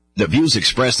The views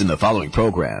expressed in the following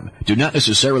program do not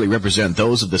necessarily represent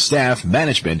those of the staff,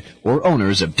 management, or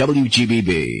owners of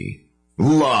WGBB.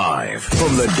 Live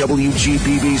from the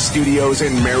WGBB studios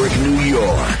in Merrick, New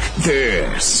York,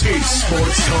 this is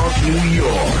Sports Talk New York.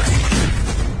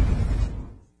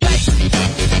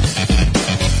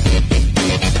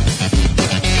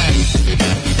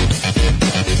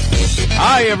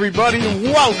 Hi, everybody, and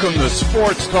welcome to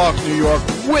Sports Talk New York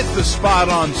with the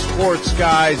spot-on sports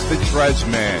guys, the Trez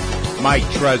man, Mike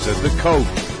Trezza, the coach,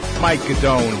 Mike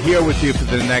Guidone, here with you for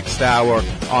the next hour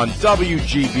on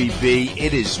WGBB.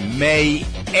 It is May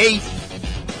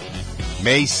 8th,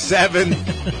 May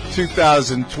 7th,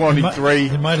 2023.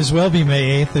 It might as well be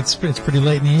May 8th. It's pretty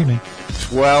late in the evening.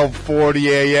 12:40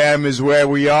 a.m. is where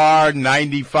we are,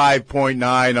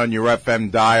 95.9 on your FM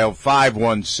dial,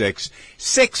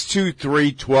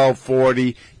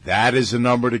 516-623-1240. That is the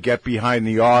number to get behind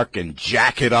the arc and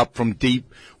jack it up from deep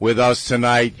with us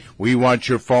tonight. We want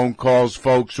your phone calls,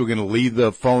 folks. We're going to leave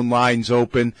the phone lines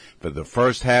open for the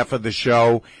first half of the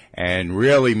show and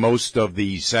really most of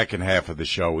the second half of the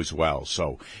show as well.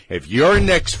 So if you're a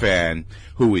Knicks fan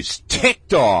who is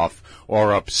ticked off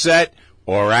or upset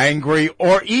or angry,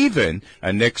 or even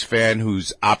a Knicks fan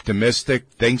who's optimistic,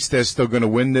 thinks they're still going to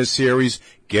win this series,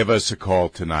 give us a call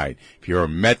tonight. If you're a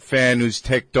Met fan who's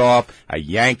ticked off, a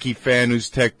Yankee fan who's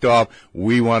ticked off,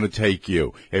 we want to take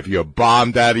you. If you're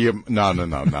bombed out of your... No,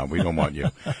 we don't want you.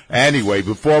 Anyway,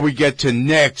 before we get to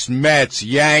Knicks, Mets,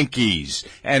 Yankees,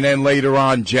 and then later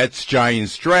on Jets,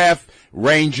 Giants draft,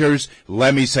 Rangers,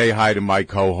 let me say hi to my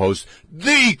co-host,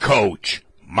 the coach,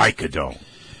 Mike Guidone.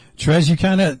 Trez, you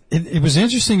kind of, it was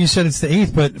interesting you said it's the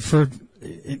 8th, but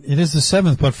it is the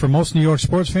 7th, but for most New York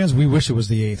sports fans, we wish it was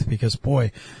the 8th because,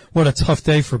 boy, what a tough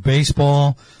day for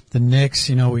baseball, the Knicks,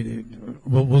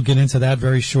 we'll get into that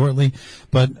very shortly.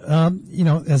 But, what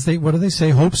do they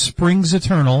say? Hope springs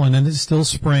eternal, and then it's still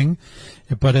spring,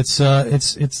 but it's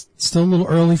still a little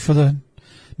early for the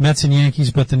Mets and Yankees,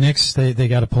 but the Knicks, they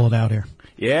got to pull it out here.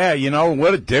 Yeah,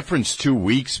 what a difference 2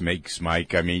 weeks makes,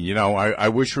 Mike. I mean, I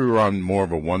wish we were on more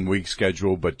of a 1 week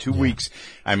schedule, but 2 weeks,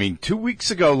 2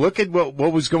 weeks ago, look at what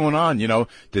was going on.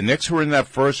 The Knicks were in that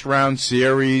first round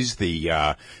series.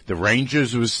 The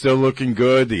Rangers was still looking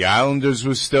good. The Islanders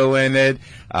was still in it.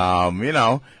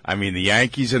 The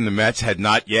Yankees and the Mets had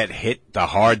not yet hit the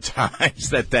hard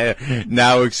times that they're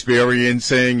now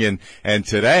experiencing. And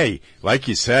today, like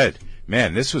you said,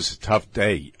 man, this was a tough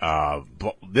day.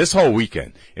 This whole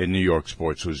weekend in New York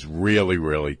sports was really,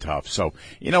 really tough. So,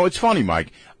 it's funny,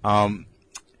 Mike.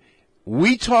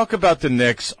 We talk about the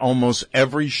Knicks almost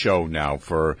every show now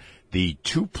for the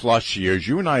 2+ years.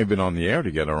 You and I have been on the air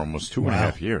together almost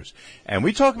 2.5 years. And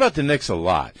we talk about the Knicks a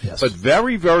lot. Yes. But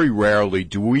very, very rarely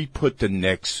do we put the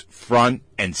Knicks front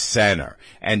and center.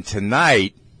 And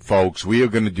tonight, folks, we are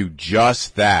going to do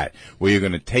just that. We are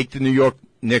going to take the New York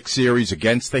Knicks series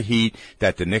against the Heat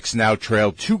that the Knicks now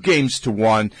trail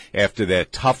 2-1 after their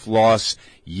tough loss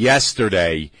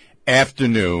yesterday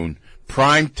afternoon.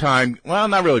 Prime time, well,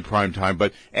 not really prime time,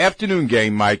 but afternoon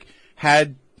game, Mike,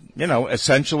 had,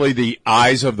 essentially the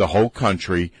eyes of the whole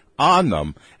country on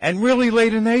them and really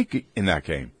late in that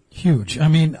game. Huge.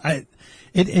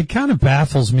 It kind of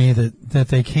baffles me that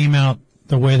they came out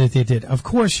the way that they did. Of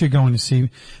course, you're going to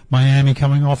see Miami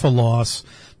coming off a loss.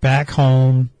 Back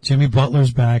home, Jimmy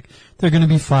Butler's back. They're going to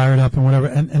be fired up and whatever.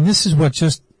 And this is what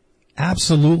just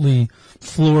absolutely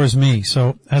floors me.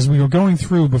 So as we were going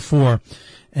through before,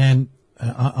 and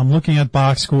I'm looking at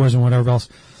box scores and whatever else,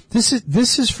 this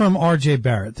is from R.J.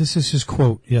 Barrett. This is his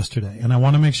quote yesterday, and I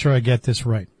want to make sure I get this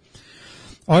right.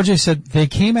 R.J. said, they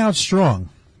came out strong.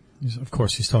 Of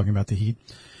course, he's talking about the Heat.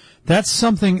 That's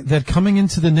something that coming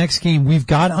into the next game, we've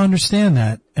got to understand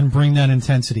that and bring that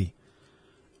intensity.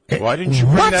 Why didn't you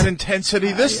bring that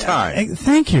intensity this time?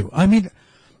 Thank you.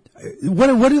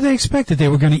 What do they expect? That they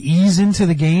were going to ease into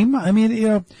the game?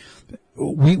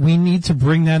 We need to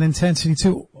bring that intensity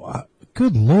too.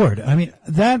 Good Lord. I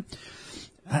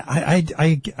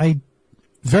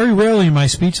very rarely am I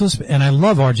speechless, and I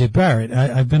love R.J. Barrett.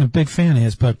 I've been a big fan of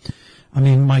his, but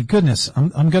my goodness,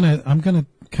 I'm gonna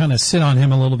kind of sit on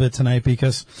him a little bit tonight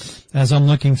because as I'm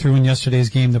looking through in yesterday's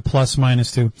game, the plus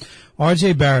minus 2,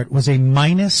 R.J. Barrett was a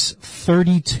minus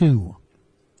 32.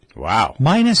 Wow.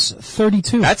 Minus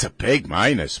 32. That's a big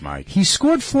minus, Mike. He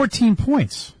scored 14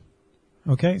 points.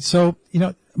 Okay, so,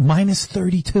 minus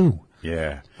 32.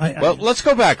 Yeah. Well, let's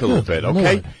go back a little bit,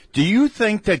 okay? Lord. Do you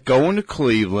think that going to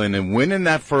Cleveland and winning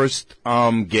that first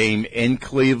game in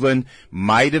Cleveland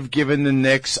might have given the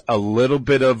Knicks a little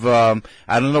bit of, I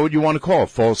don't know what you want to call it,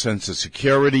 false sense of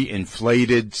security,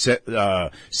 inflated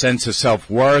sense of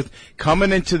self-worth,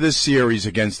 coming into this series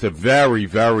against a very,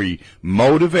 very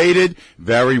motivated,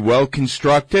 very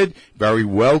well-constructed, very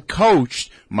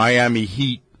well-coached Miami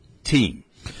Heat team?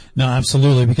 No,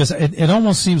 absolutely, because it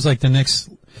almost seems like the Knicks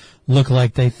look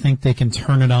like they think they can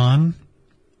turn it on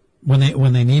when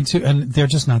they need to, and they're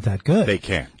just not that good. They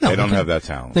can't. No, they don't have that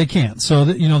talent. They can't. So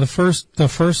the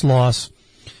first loss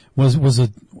was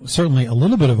certainly a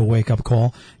little bit of a wake up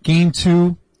call. Game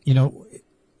 2,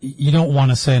 you don't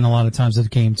want to say, and a lot of times that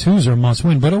game 2s are a must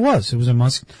win, but it was a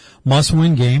must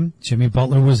win game. Jimmy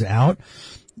Butler was out.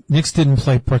 Knicks didn't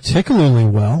play particularly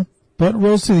well, but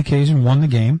rose to the occasion, won the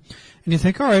game. And you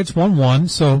think, all right, it's 1-1,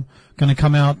 so going to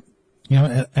come out,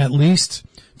 at least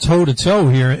toe to toe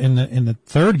here in the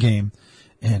third game.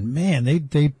 And man,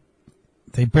 they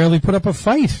barely put up a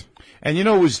fight. And it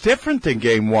was different than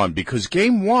game 1, because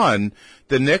game 1,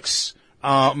 the Knicks,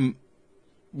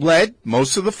 led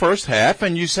most of the first half,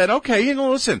 and you said, okay,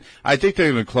 listen, I think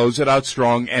they're going to close it out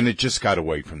strong, and it just got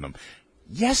away from them.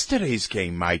 Yesterday's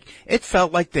game, Mike, it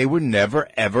felt like they were never,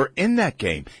 ever in that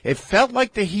game. It felt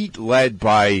like the Heat led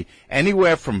by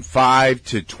anywhere from 5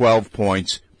 to 12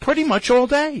 points pretty much all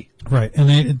day. Right,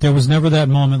 and there was never that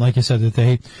moment, like you said,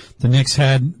 that the Knicks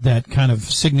had that kind of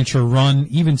signature run,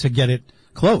 even to get it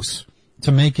close,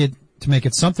 to make it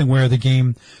something where the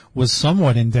game was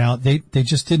somewhat in doubt. They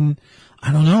just didn't.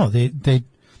 I don't know.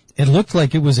 It looked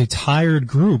like it was a tired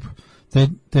group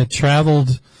that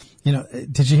traveled.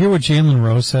 Did you hear what Jalen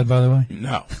Rose said, by the way?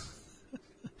 No.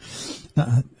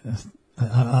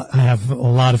 I have a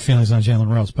lot of feelings on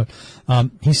Jalen Rose, but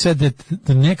he said that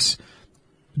the Knicks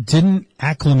didn't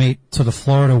acclimate to the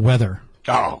Florida weather.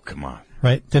 Oh, come on.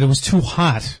 Right? That it was too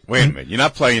hot. Wait a minute. You're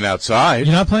not playing outside.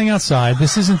 You're not playing outside.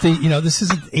 This isn't this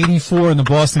isn't 84 in the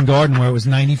Boston Garden where it was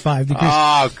 95 degrees.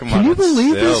 Oh, come on. Can you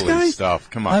believe this silly guy? Stuff.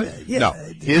 Come on. No.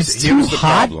 Here's the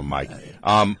problem, Mike.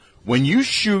 When you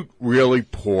shoot really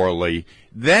poorly,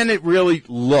 then it really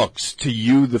looks to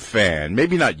you, the fan,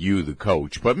 maybe not you, the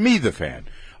coach, but me, the fan,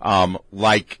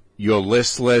 like you're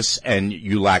listless and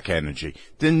you lack energy.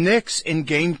 The Knicks in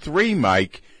game 3,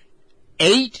 Mike,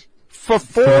 8 for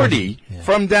 40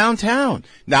 from downtown.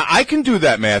 Now, I can do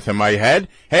that math in my head.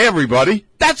 Hey, everybody,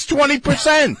 that's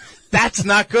 20%. That's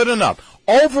not good enough.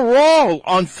 Overall,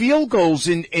 on field goals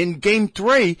in game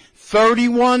 3,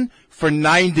 31 for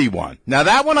 91. Now,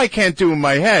 that one I can't do in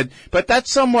my head, but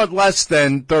that's somewhat less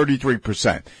than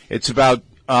 33%. It's about,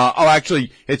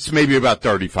 actually, it's maybe about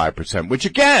 35%, which,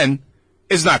 again,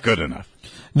 is not good enough.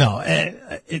 No,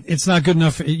 it's not good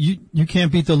enough. You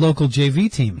can't beat the local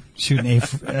JV team shooting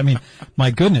I mean, my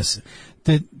goodness.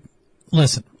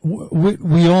 Listen,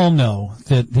 we all know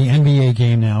that the NBA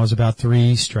game now is about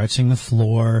 3, stretching the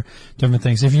floor, different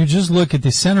things. If you just look at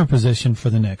the center position for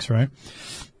the Knicks, right?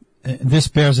 This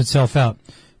bears itself out.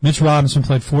 Mitch Robinson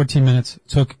played 14 minutes,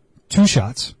 took 2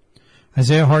 shots.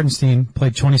 Isaiah Hartenstein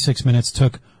played 26 minutes,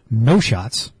 took no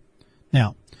shots.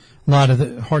 Now, a lot of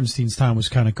the Hartenstein's time was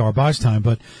kind of garbage time,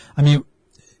 but I mean,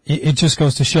 it just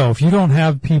goes to show if you don't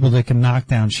have people that can knock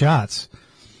down shots,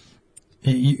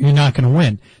 you're not going to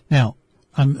win. Now,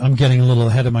 I'm getting a little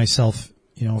ahead of myself,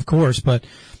 of course, but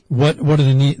what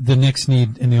do the Knicks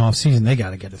need in the off season? They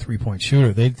got to get a 3-point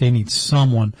shooter. They need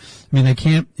someone. I mean,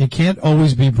 it can't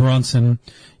always be Brunson.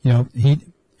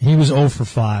 He was 0 for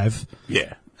 5.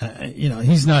 Yeah.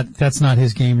 That's not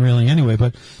his game really anyway,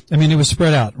 but I mean, it was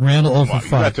spread out. Randall 0 for 5. You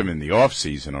got them in the off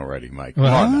season already, Mike.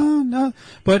 Well, no,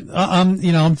 but,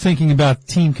 I'm thinking about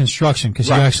team construction because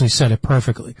you actually said it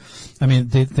perfectly. I mean,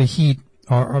 the Heat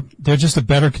they're just a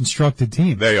better constructed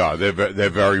team. They are. They're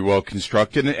very well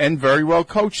constructed and very well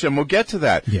coached, and we'll get to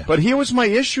that. Yeah. But here was my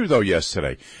issue though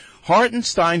yesterday.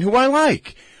 Hartenstein, who I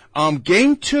like,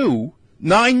 game 2,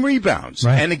 9 rebounds.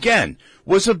 Right. And again,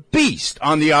 was a beast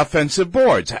on the offensive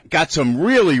boards. Got some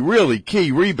really, really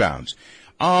key rebounds.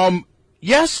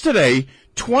 Yesterday,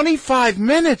 25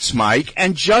 minutes, Mike,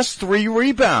 and just 3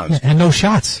 rebounds. And no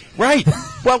shots. Right.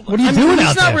 Well, what are you doing he's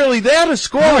out not there? really there to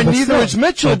score, No, and but neither still. is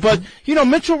Mitchell. But,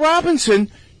 Mitchell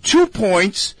Robinson, 2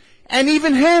 points, and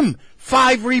even him,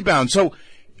 5 rebounds. So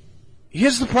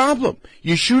here's the problem.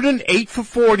 You shoot an 8 for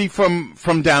 40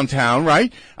 from downtown,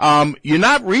 right? You're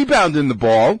not rebounding the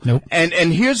ball. Nope.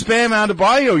 And here's Bam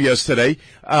Adebayo yesterday.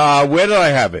 Where did I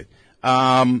have it?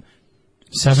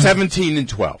 17 and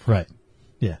 12. Right.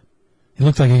 Yeah. He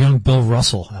looked like a young Bill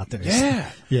Russell out there. Yeah.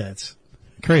 Yeah, it's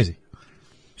crazy.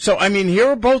 So, I mean, here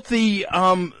are both the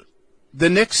the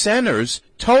Knicks centers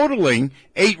totaling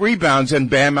 8 rebounds, and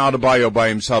Bam Adebayo by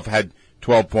himself had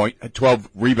 12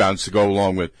 rebounds to go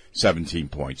along with 17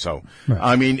 points. So, right.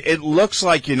 I mean, it looks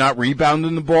like you're not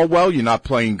rebounding the ball well. You're not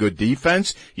playing good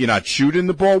defense. You're not shooting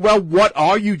the ball well. What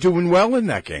are you doing well in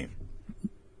that game?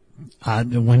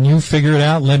 When you figure it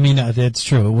out, let me know. It's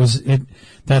true.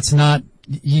 That's not,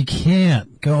 you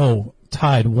can't go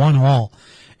tied 1-1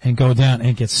 and go down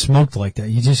and get smoked like that.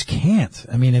 You just can't.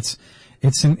 I mean, it's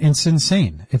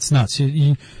insane. It's nuts.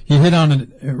 You hit on it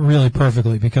really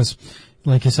perfectly because,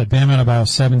 like you said, Bam Adebayo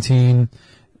 17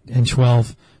 and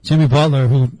 12. Jimmy Butler,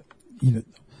 who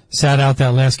sat out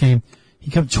that last game, he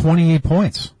got 28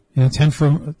 points. 10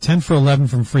 for 11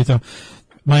 from free throw.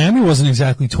 Miami wasn't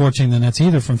exactly torching the Nets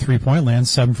either from 3-point land,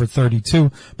 7 for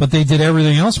 32, but they did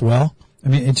everything else well. I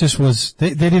mean, it just was,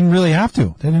 they didn't really have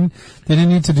to. They didn't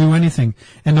need to do anything.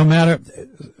 And no matter,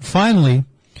 finally,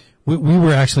 we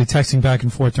were actually texting back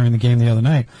and forth during the game the other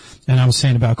night, and I was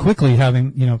saying about quickly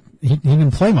having, he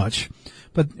didn't play much,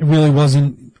 but it really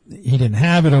wasn't, he didn't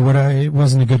have it or whatever, it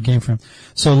wasn't a good game for him.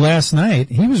 So last night,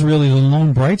 he was really the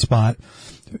lone bright spot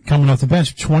coming off the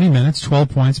bench, 20 minutes, 12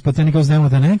 points, but then he goes down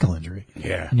with an ankle injury.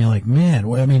 Yeah. And you're like, man,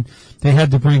 I mean, they had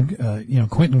to bring,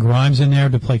 Quentin Grimes in there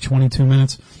to play 22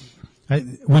 minutes.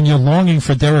 When you're longing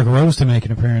for Derrick Rose to make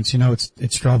an appearance,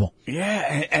 it's trouble.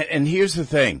 Yeah, and here's the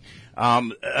thing.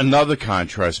 Another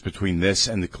contrast between this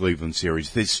and the Cleveland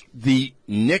series. The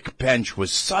Knick bench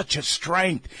was such a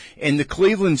strength in the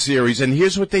Cleveland series, and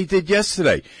here's what they did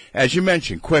yesterday. As you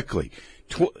mentioned, quickly.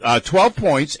 12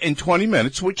 points in 20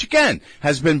 minutes, which again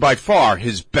has been by far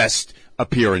his best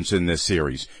appearance in this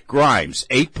series. Grimes,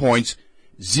 8 points,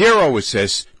 0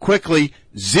 assists. Quickly,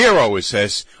 0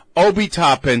 assists. Obi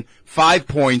Toppin, 5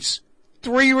 points,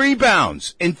 3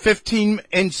 rebounds in 16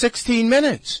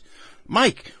 minutes.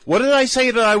 Mike, what did I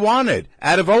say that I wanted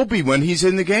out of Obi when he's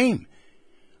in the game?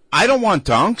 I don't want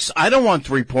dunks. I don't want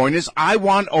 3-pointers. I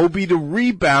want Obi to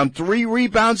rebound. 3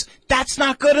 rebounds. That's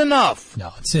not good enough.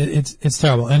 No, it's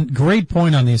terrible. And great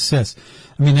point on the assists.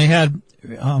 I mean,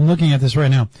 I'm looking at this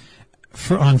right now.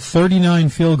 On 39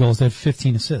 field goals, they had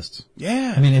 15 assists.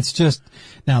 Yeah. I mean, it's just,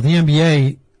 now the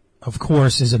NBA, of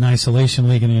course, is an isolation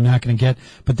league and you're not going to get,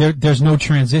 but there's no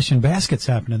transition baskets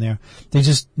happening there. They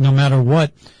just, no matter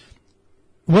what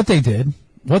they did,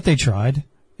 what they tried,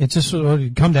 it just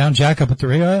would come down, jack up a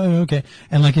 3, okay.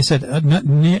 And like you said,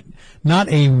 not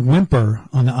a whimper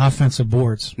on the offensive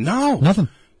boards. No. Nothing.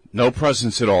 No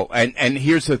presence at all. And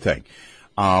here's the thing.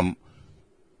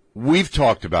 We've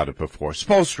talked about it before.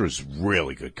 Spoelstra's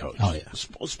really good coach. Oh, yeah.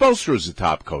 Spoelstra's the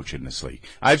top coach in this league.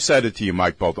 I've said it to you,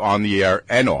 Mike, both on the air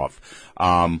and off.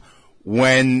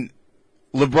 When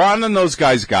LeBron and those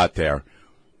guys got there,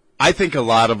 I think a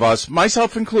lot of us,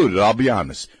 myself included, I'll be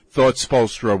honest, thought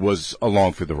Spoelstra was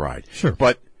along for the ride. Sure.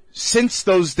 But since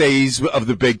those days of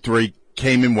the Big Three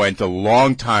came and went a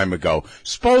long time ago,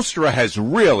 Spoelstra has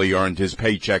really earned his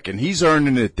paycheck, and he's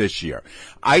earning it this year.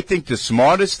 I think the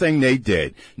smartest thing they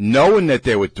did, knowing that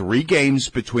there were 3 games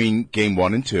between game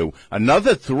 1 and 2,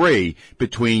 another 3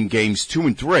 between games 2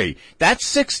 and 3, that's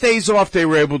 6 days off they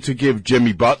were able to give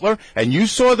Jimmy Butler, and you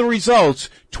saw the results,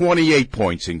 28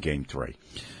 points in game 3.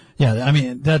 Yeah, I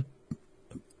mean, the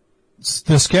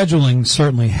scheduling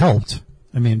certainly helped.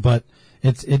 I mean, but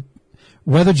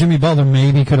whether Jimmy Butler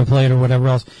maybe could have played or whatever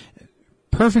else,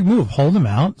 perfect move. Hold him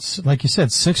out. Like you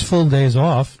said, 6 full days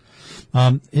off.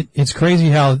 It's crazy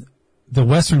how the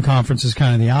Western Conference is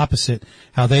kind of the opposite,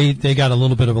 how they got a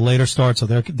little bit of a later start, so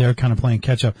they're kind of playing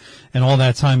catch up. And all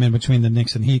that time in between the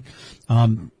Knicks and Heat,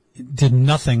 did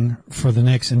nothing for the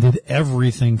Knicks and did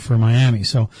everything for Miami.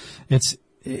 So it's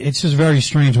just very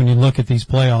strange when you look at these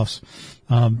playoffs.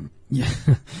 How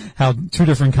 2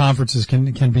 different conferences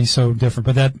can be so different.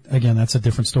 But that's a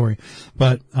different story.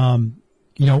 But, when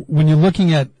you're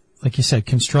looking at, like you said,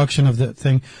 construction of the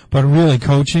thing, but really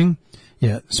coaching,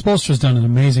 yeah, Spoelstra's done an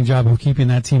amazing job of keeping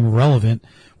that team relevant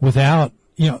without,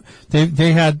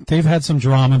 they've had some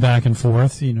drama back and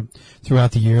forth,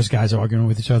 throughout the years, guys arguing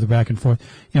with each other back and forth.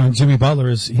 Jimmy Butler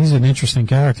he's an interesting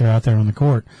character out there on the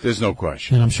court. There's no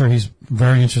question. And I'm sure he's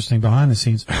very interesting behind the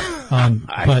scenes.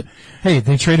 But hey,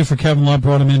 they traded for Kevin Love,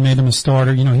 brought him in, made him a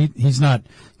starter. He's not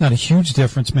a huge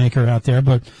difference maker out there,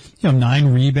 but 9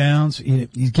 rebounds.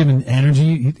 He's giving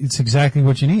energy. It's exactly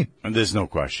what you need. And there's no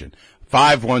question.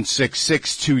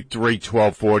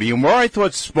 516-623-1240. And where I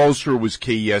thought Spoelstra was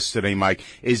key yesterday, Mike,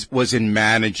 was in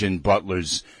managing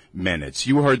Butler's minutes.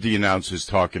 You heard the announcers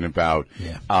talking about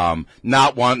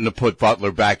not wanting to put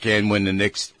Butler back in when the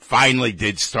Knicks finally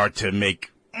did start to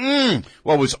make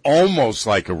what was almost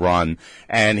like a run,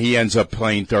 and he ends up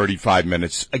playing 35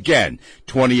 minutes. Again,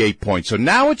 28 points. So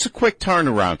now it's a quick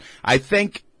turnaround. I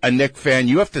think a Knick fan,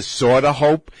 you have to sort of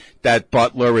hope that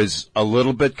Butler is a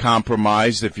little bit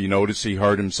compromised. If you notice, he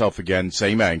hurt himself again,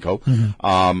 same ankle.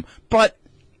 Mm-hmm. But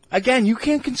again, you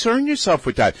can't concern yourself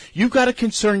with that. You've got to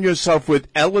concern yourself with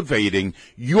elevating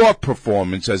your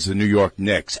performance as the New York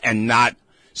Knicks and not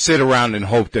sit around and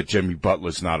hope that Jimmy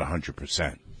Butler's not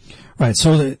 100%. Right.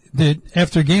 So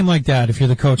after a game like that, if you're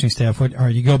the coaching staff, all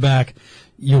right, you go back,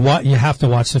 you have to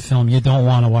watch the film. You don't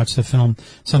want to watch the film.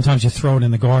 Sometimes you throw it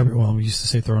in the garbage. Well, we used to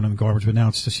say throw it in the garbage, but now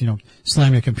it's just,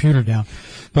 slam your computer down.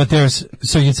 But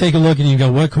so you take a look and you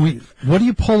go, what do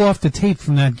you pull off the tape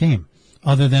from that game?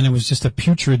 Other than it was just a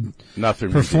putrid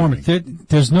performance.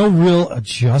 There's no real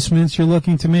adjustments you're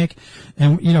looking to make.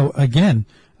 And, again,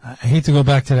 I hate to go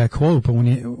back to that quote, but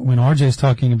when RJ's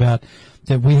talking about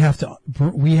that we have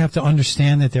to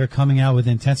understand that they're coming out with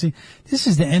intensity. This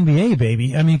is the NBA,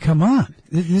 baby. I mean, come on.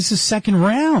 This is second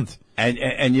round.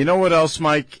 And you know what else,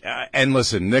 Mike? And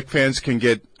listen, Knick fans can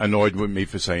get annoyed with me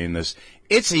for saying this.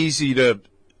 It's easy to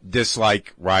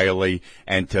dislike Riley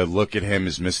and to look at him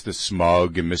as Mr.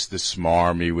 Smug and Mr.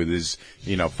 Smarmy with his,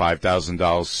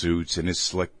 $5,000 suits and his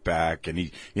slick back, and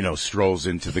he, strolls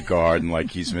into the garden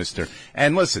like he's Mr.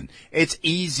 And listen, it's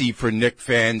easy for Knick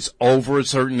fans over a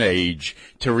certain age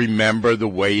to remember the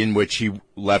way in which he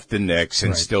left the Knicks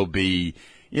and still be,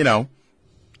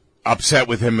 upset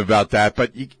with him about that.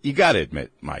 But you got to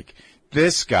admit, Mike,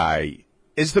 this guy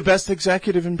is the best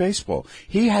executive in baseball.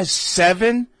 He has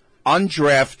 7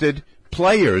 undrafted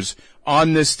players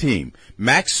on this team.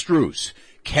 Max Strus,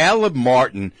 Caleb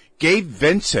Martin, Gabe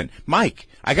Vincent. Mike,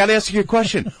 I got to ask you a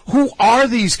question. Who are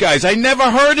these guys? I never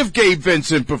heard of Gabe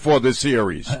Vincent before the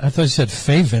series. I thought you said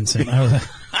Faye Vincent.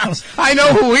 I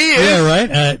know who he is. Yeah, right.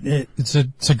 It's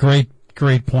a great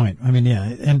point. I mean,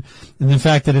 yeah, and the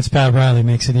fact that it's Pat Riley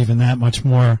makes it even that much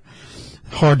more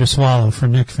hard to swallow for a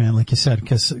Knick fan, like you said,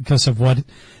 because of what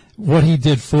he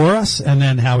did for us and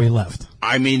then how he left.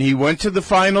 I mean, he went to the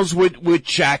finals with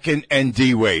Shaq and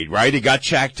D-Wade, right? He got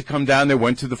Shaq to come down. They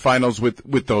went to the finals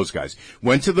with those guys.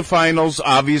 Went to the finals,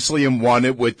 obviously, and won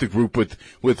it with the group with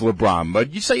LeBron.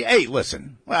 But you say, hey,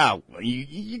 listen, well,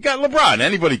 you got LeBron.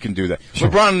 Anybody can do that. Sure.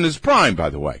 LeBron in his prime, by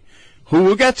the way, who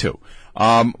we'll get to.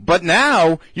 But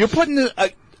now you're putting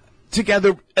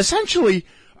together essentially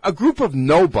a group of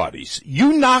nobodies.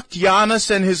 You knocked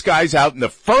Giannis and his guys out in the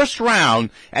first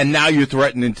round, and now you're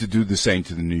threatening to do the same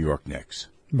to the New York Knicks.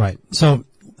 Right. So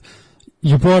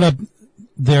you brought up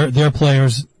their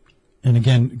players, and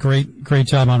again, great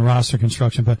job on roster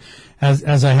construction. But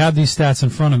as I have these stats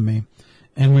in front of me,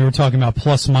 and we were talking about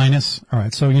plus minus. All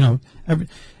right. So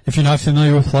if you're not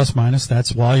familiar with plus minus,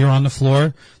 that's while you're on the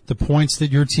floor, the points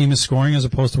that your team is scoring as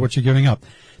opposed to what you're giving up.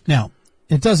 Now,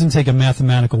 it doesn't take a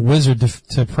mathematical wizard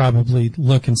to probably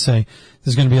look and say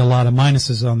there's going to be a lot of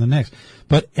minuses on the Knicks.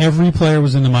 But every player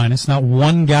was in the minus. Not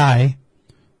one guy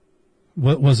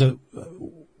was a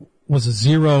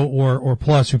 0 or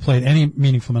plus who played any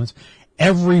meaningful minutes.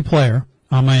 Every player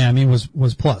on Miami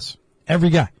was plus. Every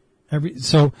guy.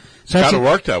 So it's got to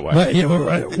work that way.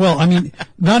 Well, I mean,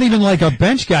 not even like a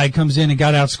bench guy comes in and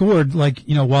got outscored like,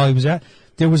 while he was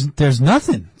there's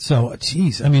nothing. So,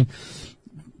 geez, I mean,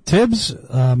 Tibbs,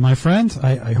 my friend,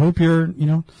 I hope you're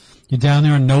down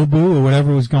there in Nobu or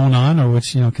whatever was going on, or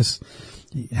which, cause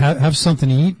have something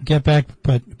to eat, get back,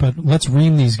 but let's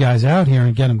ream these guys out here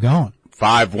and get them going.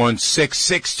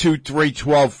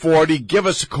 516-623-1240. Give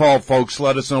us a call, folks.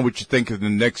 Let us know what you think of the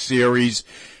next series.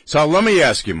 So let me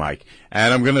ask you, Mike,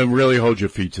 and I'm going to really hold your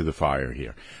feet to the fire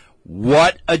here.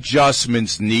 What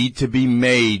adjustments need to be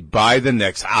made by the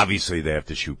Knicks? Obviously, they have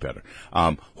to shoot better.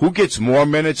 Who gets more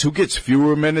minutes? Who gets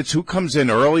fewer minutes? Who comes in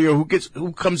earlier?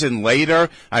 Who comes in later?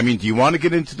 I mean, do you want to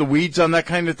get into the weeds on that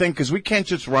kind of thing? Because we can't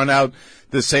just run out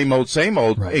the same old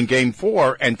right in Game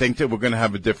 4 and think that we're going to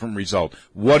have a different result.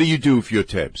 What do you do if you're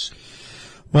Tibbs?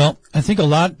 Well, I think a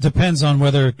lot depends on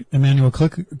whether Emmanuel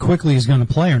Quickley is going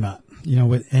to play or not.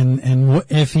 And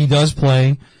if he does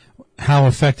play, how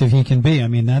effective he can be. I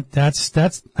mean, that's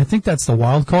I think that's the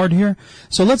wild card here.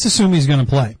 So let's assume he's going to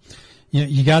play.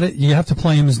 You have to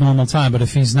play him his normal time, but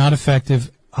if he's not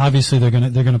effective, obviously they're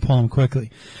going to pull him quickly.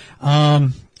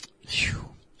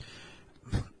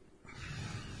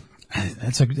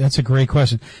 That's a great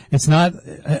question. It's not,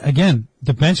 again,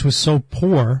 the bench was so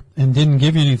poor and didn't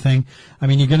give you anything. I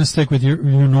mean, you're going to stick with your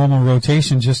normal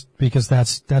rotation just because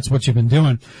that's what you've been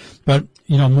doing. But,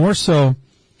 more so,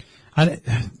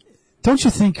 don't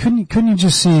you think, couldn't you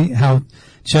just see how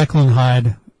Jekyll and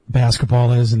Hyde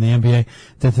basketball is in the NBA,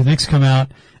 that the Knicks come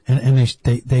out and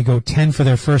they go 10 for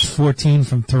their first 14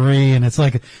 from 3, and it's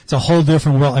a whole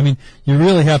different world. I mean, you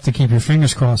really have to keep your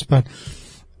fingers crossed, but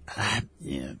I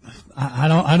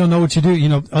don't know what you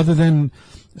do, other than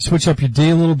switch up your D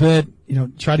a little bit,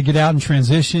 try to get out and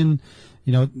transition,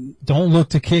 don't look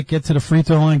to kick, get to the free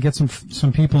throw line, get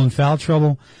some people in foul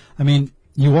trouble. I mean,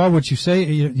 you are what you say,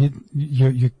 your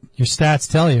stats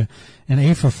tell you. And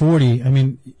 8 for 40, I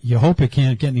mean, you hope it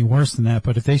can't get any worse than that,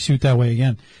 but if they shoot that way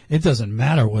again, it doesn't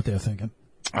matter what they're thinking.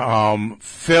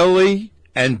 Philly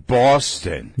and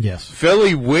Boston. Yes.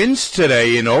 Philly wins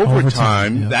today in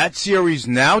overtime. Yep. That series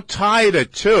now tied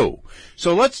at 2.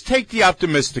 So let's take the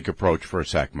optimistic approach for a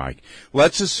sec, Mike.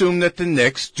 Let's assume that the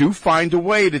Knicks do find a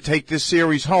way to take this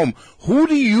series home. Who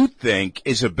do you think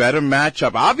is a better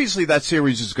matchup? Obviously, that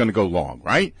series is going to go long,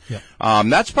 right? Yeah.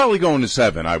 That's probably going to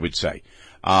 7, I would say.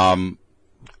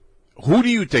 Who do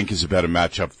you think is a better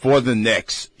matchup for the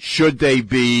Knicks? Should they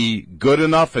be good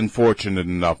enough and fortunate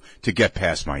enough to get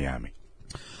past Miami?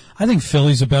 I think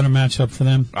Philly's a better matchup for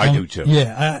them. I do too.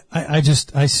 Yeah, I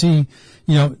see,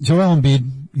 Joel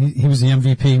Embiid, he was the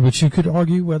MVP, which you could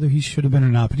argue whether he should have been or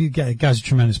not, but the guy's a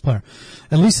tremendous player.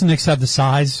 At least the Knicks have the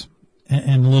size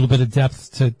and a little bit of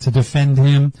depth to defend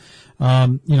him.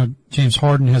 James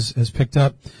Harden has picked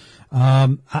up. I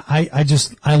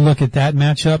look at that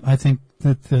matchup. I think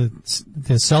that the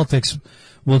Celtics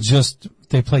will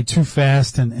they play too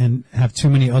fast and have too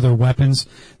many other weapons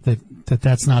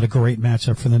that's not a great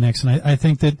matchup for the Knicks. And I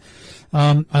think that,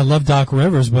 I love Doc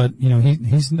Rivers, but,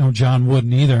 he's no John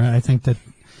Wooden either. I think that's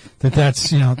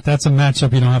that's a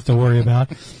matchup you don't have to worry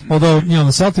about. Although, the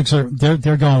Celtics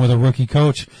they're going with a rookie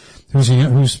coach who's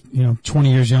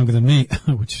 20 years younger than me,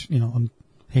 which, I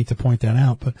hate to point that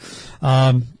out, but,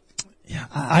 I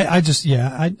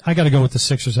got to go with the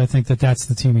Sixers. I think that's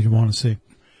the team you want to see.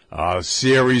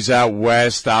 Series out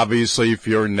west, obviously, if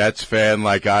you're a Nets fan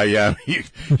like I am,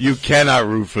 you cannot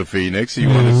root for Phoenix. You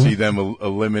want to see them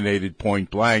eliminated point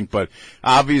blank, but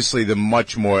obviously the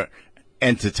much more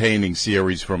entertaining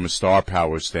series from a star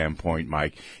power standpoint,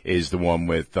 Mike, is the one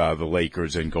with the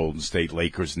Lakers and Golden State.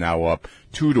 Lakers now up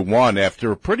 2-1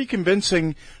 after a pretty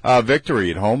convincing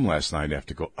victory at home last night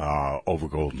over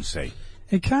Golden State.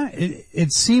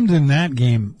 It seemed in that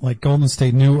game like Golden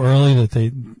State knew early that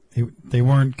they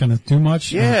weren't going to do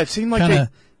much. Yeah, it seemed like they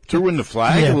threw in the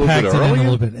flag a little bit early. It in a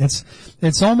little bit.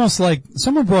 It's almost like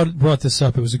someone brought this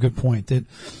up. It was a good point that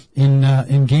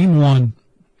in game 1,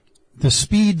 the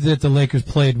speed that the Lakers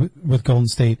played with Golden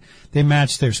State, they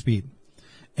matched their speed,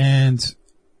 and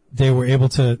they were able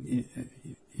to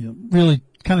really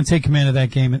kind of take command of that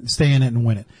game and stay in it and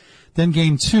win it. Then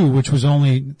game 2, which was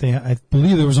I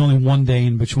believe there was only one day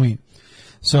in between.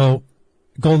 So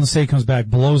Golden State comes back,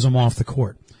 blows them off the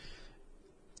court.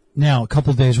 Now, a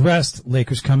couple days rest,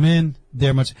 Lakers come in,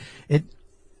 again,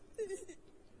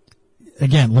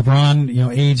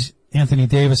 LeBron, age, Anthony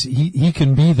Davis, he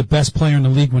can be the best player in the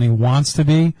league when he wants to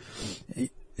be.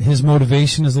 His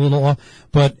motivation is a little off,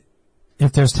 but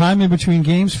if there's time in between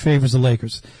games, favors the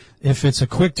Lakers. If it's a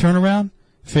quick turnaround,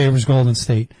 favors Golden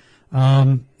State.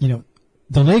 The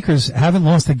Lakers haven't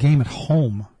lost a game at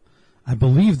home. I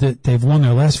believe that they've won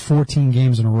their last 14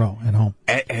 games in a row at home.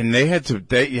 And they had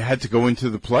to go into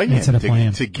the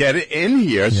play-in to get it in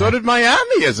here. Yeah. So did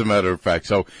Miami, as a matter of fact.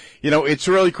 So, it's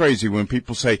really crazy when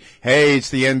people say, hey, it's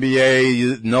the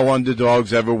NBA, no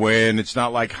underdogs ever win. It's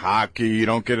not like hockey. You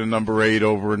don't get a number 8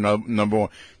 over a number 1.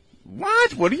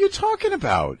 What? What are you talking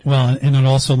about? Well, and it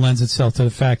also lends itself to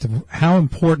the fact of how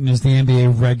important is the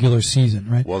NBA regular season,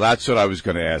 right? Well, that's what I was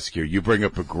going to ask you. You bring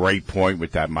up a great point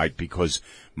with that, Mike, because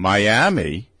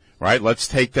Miami, right? Let's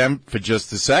take them for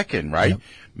just a second, right? Yep.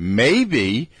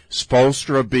 Maybe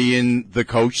Spoelstra, being the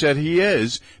coach that he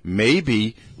is,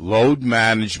 maybe load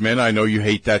management, I know you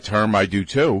hate that term, I do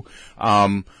too,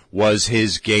 was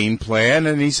his game plan,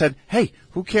 and he said, hey,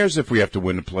 who cares if we have to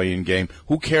win a play-in game?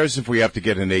 Who cares if we have to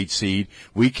get an 8 seed?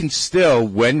 We can still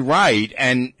win right,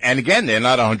 and again, they're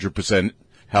not 100%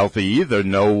 healthy either.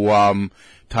 No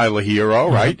Tyler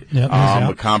Hero, right? Yeah,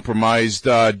 a compromised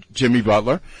Jimmy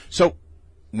Butler. So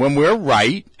when we're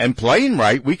right and playing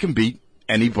right, we can beat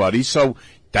anybody. So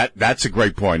that's a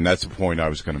great point. That's a point I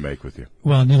was going to make with you.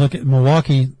 Well, and you look at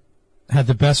Milwaukee, had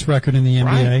the best record in the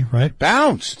NBA, right?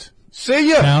 Bounced. See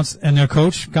ya. Bounced, and their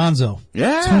coach, Gonzo.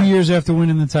 Yeah. 2 years after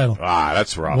winning the title.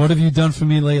 That's rough. What have you done for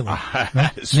me lately?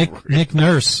 Nick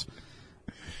Nurse.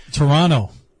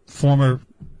 Toronto, former,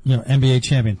 NBA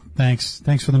champion. Thanks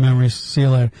for the memories. See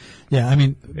you later. Yeah, I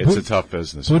mean. It's a tough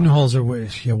business. Budenholzer,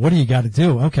 what do you got to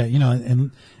do? Okay,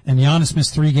 and Giannis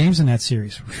missed 3 games in that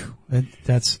series. Whew,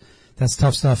 that's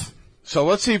tough stuff. So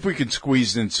let's see if we can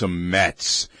squeeze in some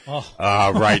Mets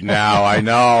right now. I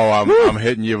know I'm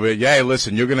hitting you with, hey,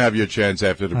 listen, you're going to have your chance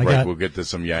after the break. We'll get to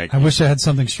some Yankees. I wish I had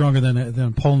something stronger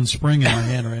than Poland Spring in my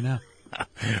hand right now.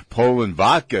 Poland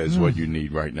vodka is what you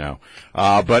need right now.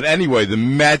 But anyway, the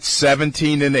Mets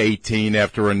 17-18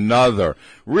 after another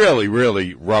really,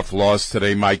 really rough loss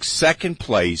today, Mike. Second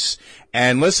place.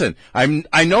 And listen,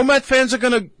 I know Met fans are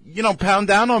going to, pound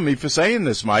down on me for saying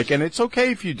this, Mike, and it's okay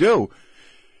if you do.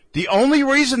 The only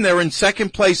reason they're in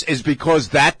second place is because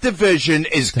that division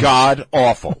is god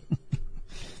awful.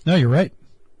 No, you're right.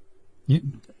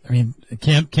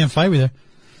 Can't fight with it.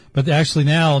 But actually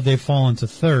now they've fallen to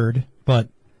third. But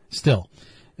still,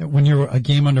 when you're a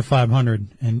game under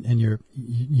 500 and you're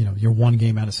one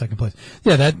game out of second place,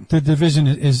 that the division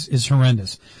is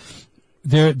horrendous.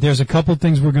 There's a couple of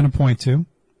things we're going to point to.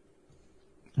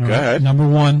 Go ahead. Number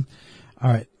one,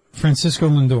 all right, Francisco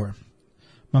Lindor.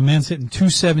 My man's hitting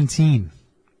 217.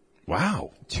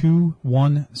 Wow.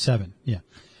 217. Yeah.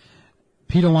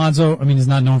 Pete Alonso, he's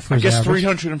not known for his average.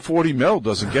 I guess $340 million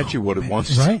doesn't get you what it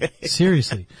wants to right?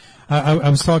 Seriously. I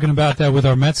was talking about that with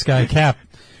our Mets guy, Cap.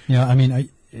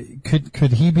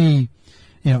 Could he be,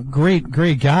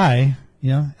 great guy,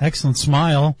 excellent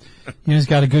smile. He's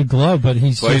got a good glove, but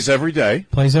plays every day.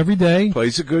 Plays every day.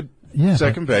 Plays a good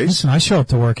second base. Listen, I show up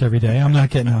to work every day. I'm not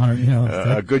getting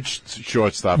 100, a good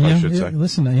shortstop, I should say.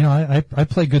 Listen, I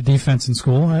play good defense in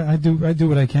school. I do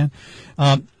what I can.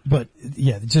 But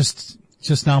just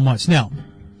not much. Now,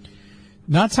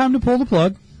 not time to pull the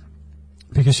plug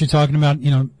because you're talking about,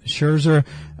 Scherzer,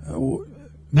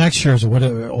 Max Scherzer,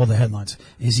 whatever, all the headlines.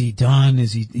 Is he done?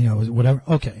 Is he, whatever?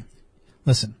 Okay.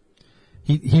 Listen.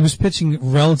 He was pitching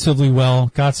relatively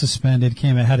well, got suspended,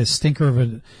 had a stinker of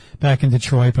it back in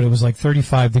Detroit, but it was like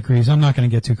 35 degrees. I'm not going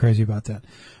to get too crazy about that.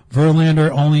 Verlander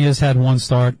only has had one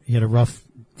start. He had a rough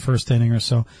first inning or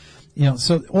so.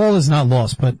 So all is not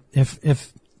lost, but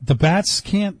if the bats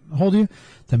can't hold you,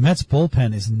 the Mets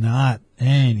bullpen is not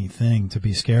anything to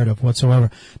be scared of whatsoever.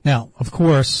 Now, of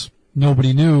course,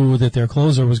 nobody knew that their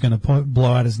closer was going to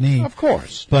blow out his knee. Of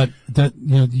course. But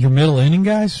your middle inning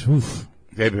guys, oof.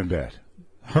 They've been bad.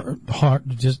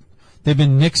 They've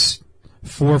been Knicks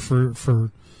 4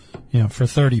 for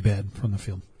 30 bad from the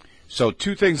field. So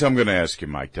two things I'm going to ask you,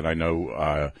 Mike, that I know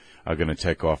are going to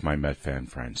take off my Met fan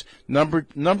friends. Number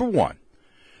one,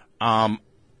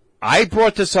 I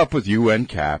brought this up with you and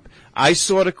Cap. I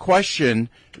sort of question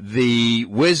the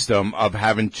wisdom of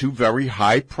having two very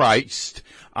high-priced,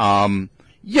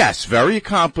 yes, very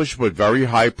accomplished, but very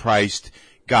high-priced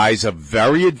guys of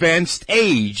very advanced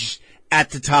age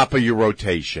at the top of your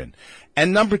rotation.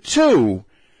 And number two,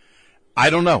 I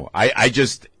don't know.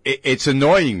 It's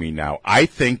annoying me now. I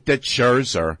think that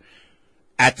Scherzer,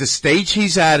 at the stage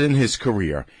he's at in his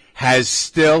career, has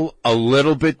still a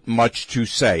little bit much to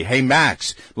say. Hey,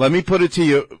 Max, let me put it to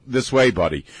you this way,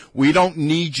 buddy. We don't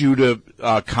need you to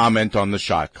comment on the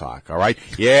shot clock, all right?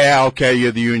 Yeah, okay,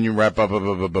 you're the union rep, blah, blah,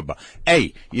 blah, blah, blah, blah.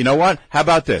 Hey, you know what? How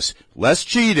about this? Less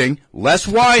cheating, less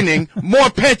whining, more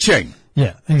pitching.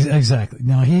 Yeah, exactly.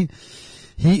 No, he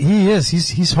is.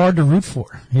 He's hard to root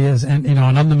for. He is. And, and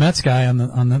I'm the Mets guy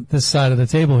on this side of the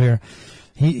table here.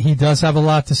 He does have a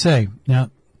lot to say. Now,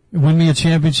 win me a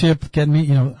championship, get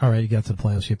me, all right, you got to the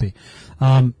playoffs, yippee.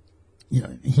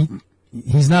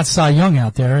 He's not Cy Young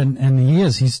out there, and he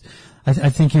is. I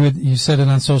think you said it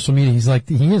on social media. He's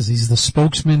the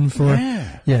spokesman for,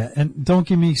 and don't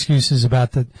give me excuses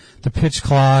about the pitch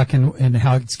clock and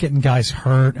how it's getting guys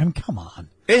hurt. I mean, come on.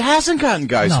 It hasn't gotten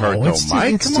guys hurt, though,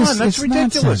 Mike. Come on, that's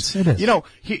ridiculous. It is.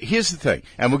 Here's the thing,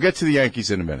 and we'll get to the Yankees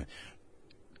in a minute.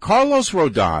 Carlos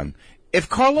Rodon, if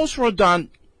Carlos Rodon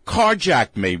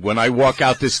carjacked me when I walk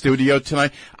out this studio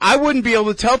tonight, I wouldn't be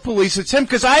able to tell police it's him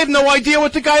because I have no idea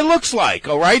what the guy looks like,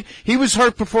 all right? He was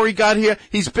hurt before he got here.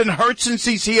 He's been hurt since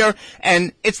he's here,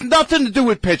 and it's nothing to do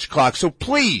with pitch clock. So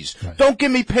please, don't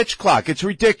give me pitch clock. It's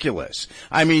ridiculous.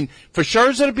 I mean, for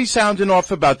Scherzer to be sounding off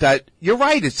about that, you're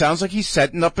right. It sounds like he's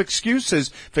setting up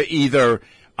excuses for either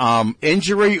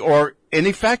injury or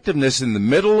ineffectiveness in the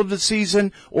middle of the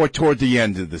season or toward the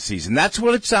end of the season. That's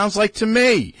what it sounds like to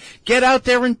me. Get out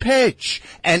there and pitch.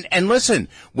 And listen,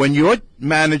 when your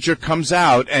manager comes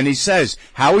out and he says,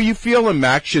 how are you feeling,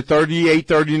 Max? You're 38,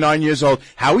 39 years old.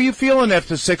 How are you feeling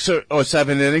after 6 or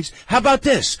 7 innings? How about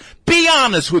this? Be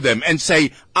honest with him and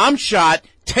say, I'm shot.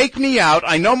 Take me out.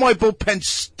 I know my bullpen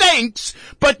stinks,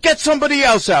 but get somebody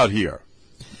else out here.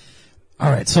 All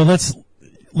right. So let's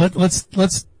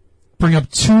bring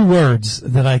up two words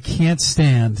that I can't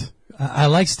stand. I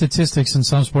like statistics in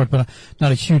some sport, but I'm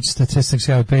not a huge statistics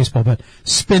guy with baseball, but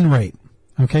spin rate.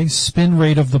 Okay? Spin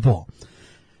rate of the ball.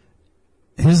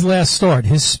 his last start,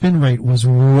 his spin rate was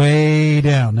way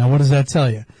down. Now, what does that tell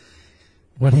you?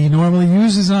 What he normally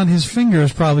uses on his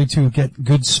fingers probably to get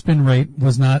good spin rate he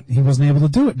wasn't able to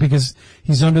do it because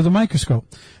he's under the microscope.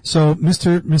 So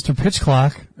Mr. Pitch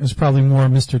Clock is probably more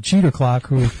Mr. Cheater Clock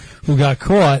who got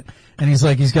caught. And he's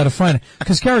got to find it.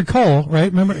 Because Gerard Cole,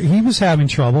 right? Remember, he was having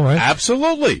trouble, right?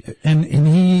 Absolutely. And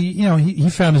he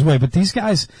found his way. But these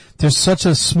guys, there's such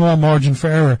a small margin for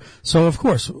error. So, of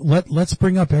course, let's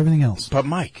bring up everything else. But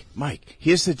Mike,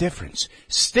 here's the difference.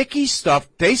 Sticky stuff,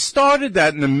 they started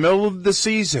that in the middle of the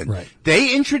season. Right.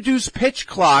 They introduced pitch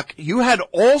clock. You had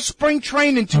all spring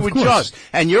training to adjust.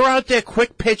 And you're out there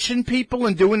quick pitching people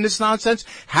and doing this nonsense.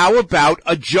 How about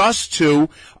adjust to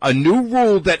a new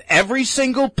rule that every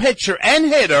single pitcher and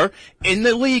hitter in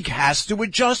the league has to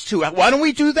adjust to? Why don't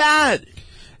we do that?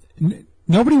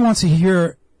 Nobody wants to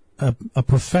hear a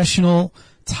professional,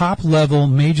 top-level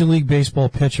Major League Baseball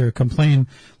pitcher complain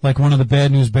like one of the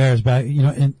Bad News Bears back,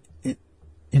 in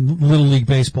Little League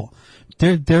Baseball.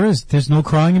 There's no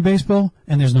crying in baseball,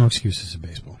 and there's no excuses in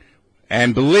baseball.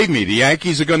 And believe me, the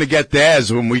Yankees are going to get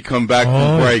theirs when we come back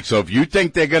from break. So if you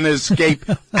think they're going to escape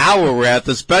our wrath,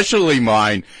 especially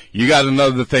mine, you got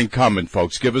another thing coming,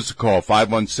 folks. Give us a call,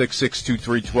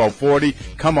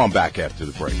 516-623-1240. Come on back after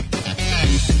the break.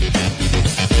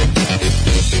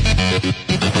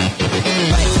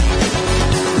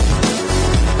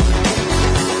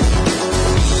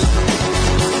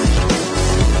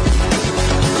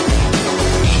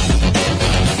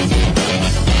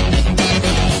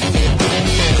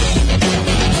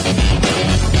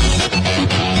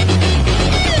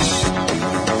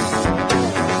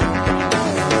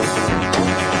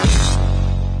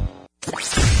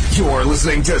 You're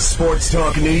listening to Sports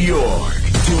Talk New York.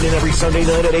 Tune in every Sunday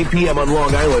night at 8 p.m. on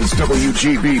Long Island's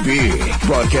WGBB.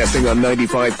 Broadcasting on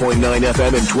 95.9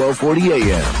 FM and 1240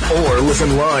 AM. Or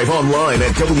listen live online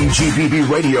at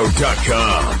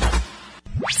WGBBradio.com.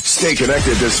 Stay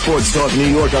connected to Sports Talk New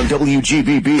York on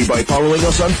WGBB by following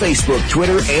us on Facebook,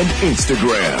 Twitter, and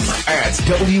Instagram at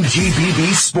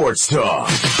WGBB Sports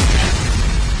Talk.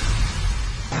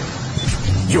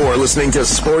 You're listening to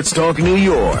Sports Talk New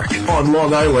York on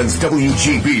Long Island's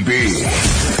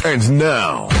WGBB. And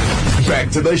now, back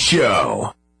to the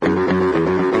show. And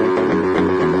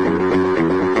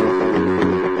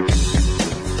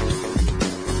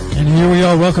here we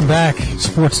are. Welcome back.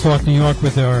 Sports Talk New York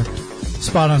with our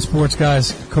Spot on Sports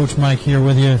guys. Coach Mike here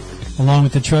with you, along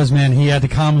with the Trez man. He had to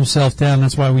calm himself down.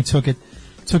 That's why we took it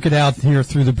out here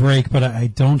through the break. But I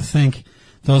don't think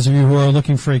those of you who are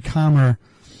looking for a calmer,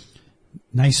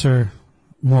 nicer,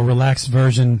 more relaxed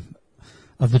version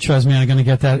of the Trez man are going to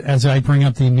get that as I bring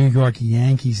up the New York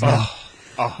Yankees now.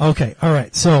 Okay, all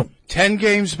right. So 10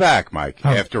 games back, Mike,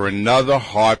 after another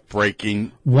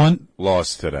heartbreaking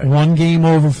loss today. One game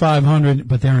over 500,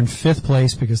 but they're in fifth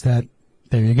place because there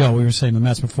you go. We were saying the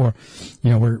Mets before.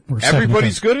 We're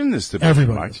everybody's good in this division.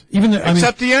 Everybody's,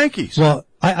 except the Yankees. Well,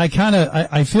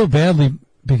 I feel badly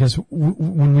because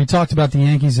when we talked about the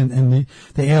Yankees and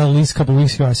the AL East a couple of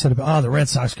weeks ago, I said the Red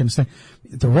Sox are going to stay.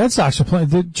 The Red Sox are playing.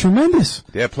 They're tremendous.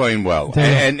 They're playing well,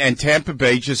 and Tampa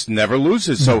Bay just never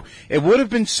loses. So it would have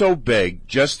been so big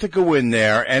just to go in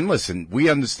there and listen. We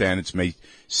understand it's May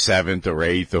 7th or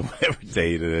 8th or whatever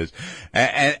date it is,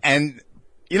 and.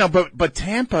 But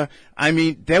Tampa,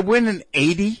 they're winning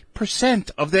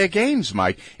 80% of their games,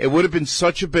 Mike. It would have been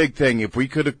such a big thing if we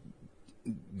could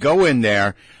go in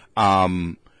there.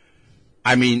 Friday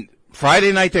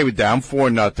night they were down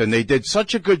 4-0. They did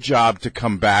such a good job to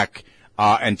come back,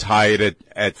 and tie it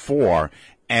at 4.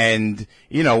 And,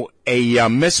 a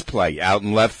misplay out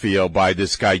in left field by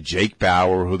this guy, Jake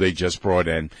Bauer, who they just brought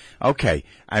in. Okay.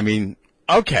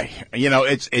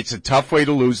 It's a tough way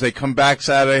to lose. They come back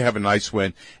Saturday, have a nice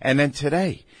win. And then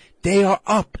today, they are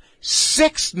up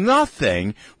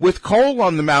 6-0 with Cole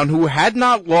on the mound, who had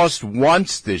not lost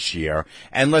once this year.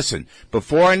 And listen,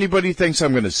 before anybody thinks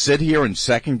I'm going to sit here and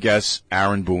second guess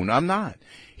Aaron Boone, I'm not.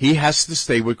 He has to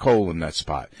stay with Cole in that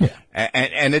spot. Yeah.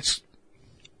 And it's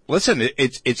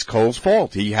Cole's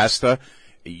fault. He has to.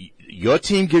 Your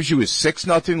team gives you a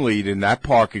 6-0 lead in that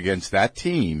park against that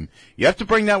team. You have to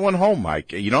bring that one home,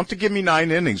 Mike. You don't have to give me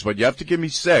 9 innings, but you have to give me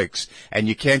 6, and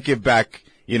you can't give back,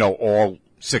 all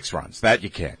 6 runs. That you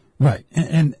can't. Right.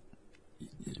 And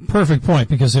perfect point,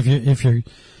 because if you're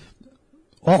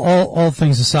all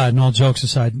things aside and all jokes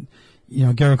aside,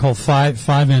 Gerard Cole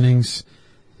 5 innings,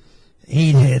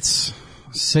 8 hits,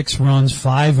 6 runs,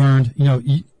 5 earned.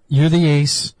 You're the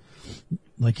ace.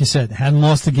 Like you said, hadn't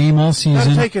lost a game all season.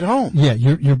 Gotta take it home. Yeah,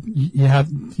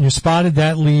 you spotted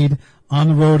that lead on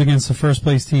the road against the first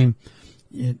place team.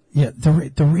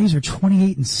 The Rays are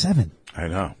 28-7. I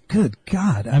know. Good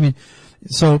God. I mean,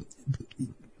 so,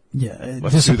 yeah.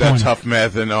 Let's do that tough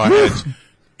math in our heads.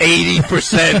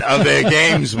 80% of their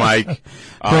games, Mike.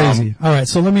 Crazy. All right,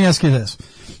 so let me ask you this.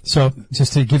 So,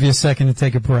 just to give you a second to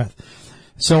take a breath.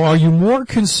 So, are you more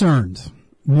concerned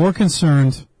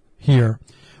here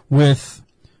with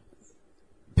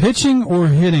pitching or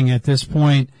hitting at this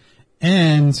point?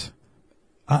 And,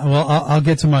 I'll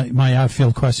get to my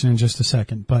outfield question in just a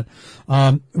second. But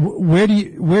where do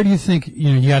you think,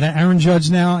 you got Aaron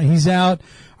Judge now? He's out.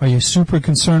 Are you super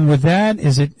concerned with that?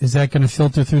 Is that going to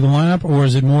filter through the lineup, or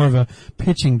is it more of a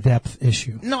pitching depth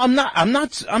issue? No, I'm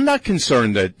not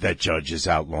concerned that Judge is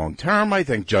out long term. I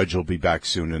think Judge will be back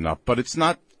soon enough, but it's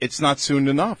not soon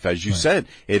enough. As you said,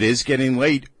 it is getting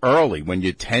late early. When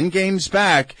you're 10 games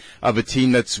back of a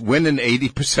team that's winning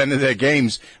 80% of their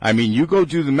games, I mean, you go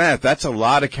do the math. That's a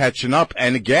lot of catching up.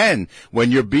 And again,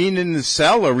 when you're being in the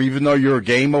cellar, even though you're a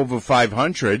game over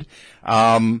 500,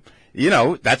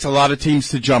 that's a lot of teams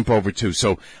to jump over to.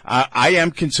 So I am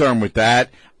concerned with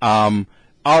that.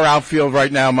 Our outfield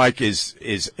right now, Mike,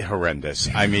 is horrendous.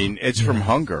 I mean, it's from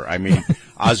hunger. I mean,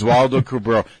 Oswaldo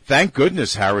Cabrera. Thank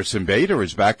goodness Harrison Bader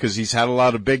is back, because he's had a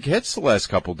lot of big hits the last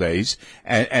couple days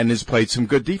and has played some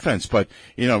good defense. But,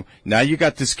 now you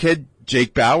got this kid,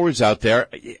 Jake Bowers, out there.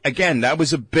 Again, that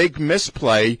was a big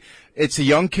misplay. It's a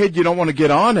young kid. You don't want to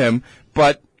get on him,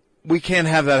 but we can't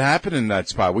have that happen in that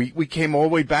spot. We came all the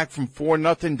way back from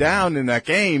 4-0 down in that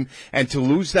game, and to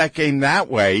lose that game that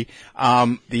way,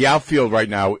 the outfield right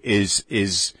now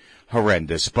is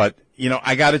horrendous. But,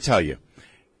 I gotta tell you,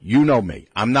 you know me.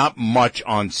 I'm not much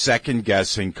on second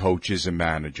guessing coaches and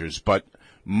managers, but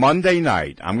Monday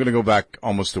night, I'm gonna go back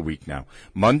almost a week now.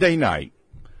 Monday night,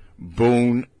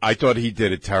 Boone, I thought he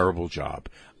did a terrible job.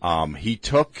 He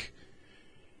took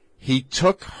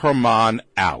Herman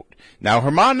out. Now,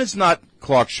 Herman is not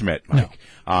Clark Schmidt, Mike.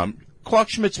 No. Clark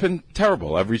Schmidt's been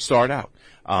terrible every start out.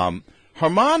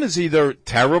 Herman is either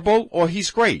terrible or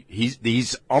he's great.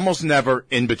 He's almost never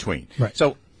in between. Right.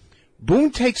 So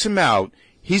Boone takes him out.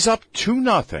 He's up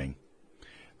 2-0.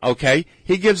 Okay?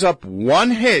 He gives up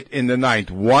one hit in the ninth,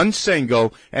 one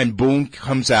single, and Boone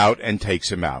comes out and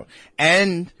takes him out.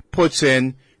 And puts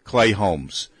in Clay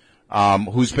Holmes,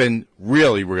 who's been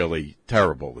really, really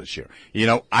terrible this year.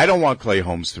 I don't want Clay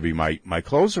Holmes to be my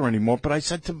closer anymore, but I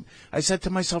said to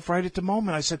myself right at the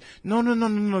moment, I said,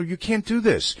 no, you can't do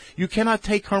this. You cannot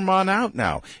take Herman out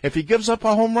now. If he gives up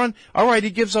a home run, all right,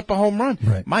 he gives up a home run.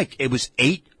 Right. Mike, it was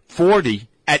 8:40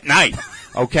 at night,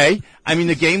 okay? I mean,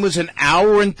 the game was an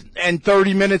hour and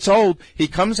 30 minutes old. He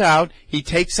comes out, he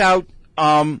takes out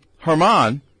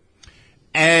Herman,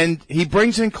 and he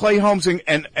brings in Clay Holmes,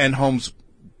 and Holmes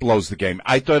blows the game.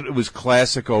 I thought it was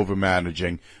classic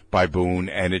overmanaging by Boone,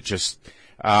 and it just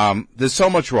there's so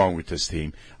much wrong with this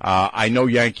team. I know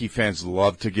Yankee fans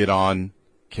love to get on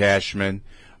Cashman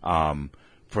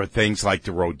for things like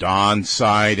the Rodon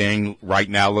signing. Right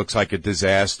now looks like a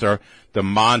disaster. The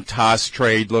Montas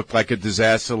trade looked like a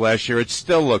disaster last year. It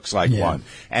still looks like one.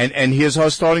 And here's our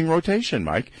starting rotation,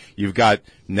 Mike. You've got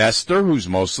Nestor, who's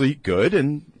mostly good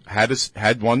and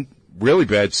had one really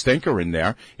bad stinker in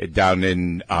there down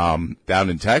in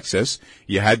Texas.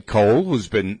 You had Cole, who's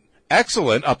been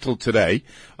excellent up till today.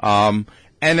 And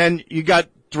then you got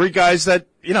three guys that,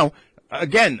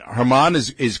 again, Herman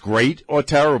is great or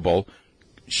terrible.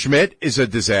 Schmidt is a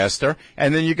disaster.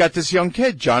 And then you got this young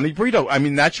kid, Johnny Brito. I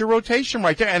mean, that's your rotation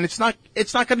right there. And it's not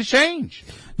going to change.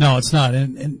 No, it's not.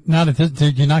 And not at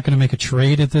this, you're not going to make a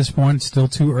trade at this point. It's still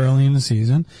too early in the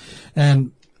season.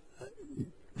 And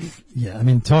yeah, I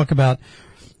mean, talk about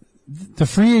the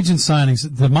free agent signings.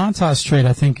 The Montas trade,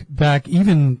 I think, back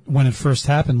even when it first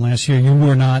happened last year, you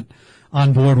were not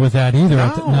on board with that either.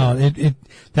 No.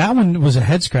 That one was a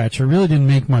head scratcher. It really didn't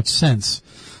make much sense.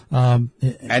 And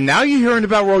now you're hearing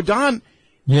about Rodon.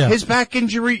 Yeah. His back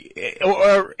injury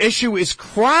or issue is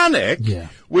chronic. Yeah.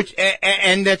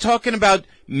 And they're talking about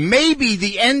maybe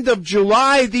the end of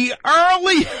July, the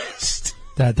earliest.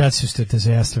 That's just a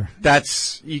disaster.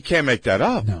 You can't make that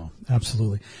up. No,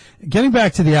 absolutely. Getting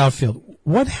back to the outfield,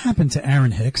 what happened to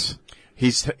Aaron Hicks?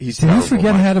 He's Did terrible, he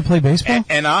forget how to play baseball?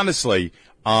 And honestly,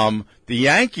 the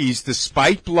Yankees,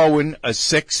 despite blowing a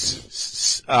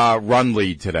 6 run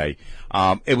lead today,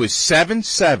 it was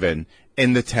 7-7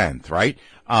 in the 10th, right?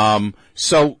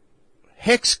 So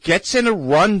Hicks gets in a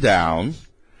rundown.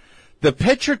 The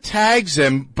pitcher tags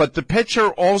him, but the pitcher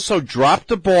also dropped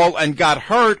the ball and got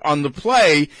hurt on the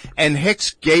play, and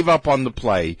Hicks gave up on the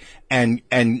play and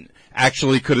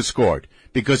actually could have scored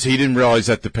because he didn't realize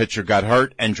that the pitcher got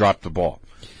hurt and dropped the ball.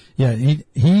 Yeah,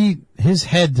 his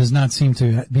head does not seem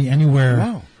to be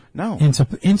anywhere No.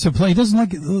 Into play. He doesn't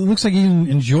like. It looks like he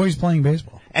enjoys playing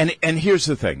baseball. And here's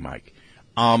the thing, Mike.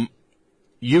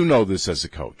 You know this as a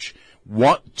coach.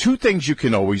 Two things you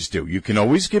can always do. You can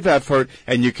always give effort,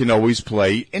 and you can always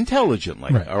play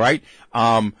intelligently. Right. All right.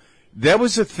 There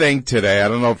was a thing today. I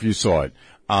don't know if you saw it.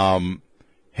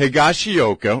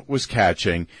 Higashioka was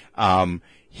catching.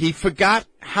 He forgot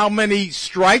how many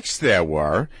strikes there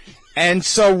were. And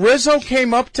so Rizzo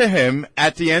came up to him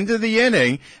at the end of the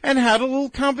inning and had a little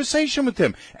conversation with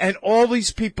him. And all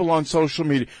these people on social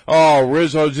media, oh,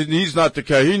 Rizzo, he's not the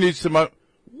guy. He needs to.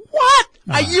 What?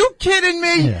 Are you kidding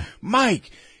me? Yeah.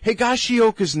 Mike,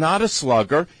 Higashioka's not a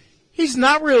slugger. He's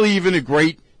not really even a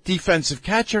great defensive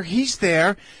catcher. He's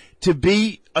there to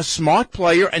be a smart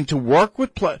player and to work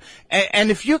with play.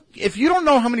 And if you don't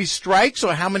know how many strikes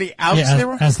or how many outs there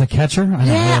are. As the catcher?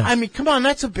 I mean, come on,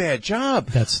 that's a bad job.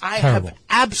 That's I terrible. have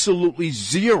absolutely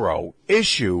zero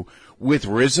issue with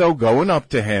Rizzo going up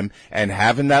to him and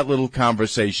having that little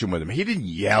conversation with him. He didn't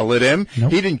yell at him.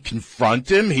 Nope. He didn't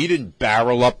confront him. He didn't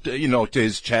barrel up, to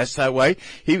his chest that way.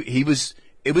 It was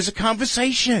a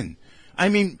conversation. I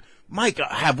mean, Mike,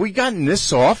 have we gotten this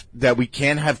soft that we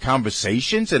can't have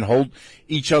conversations and hold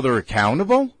each other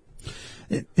accountable?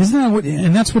 Isn't that what,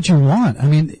 and that's what you want. I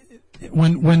mean,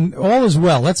 when all is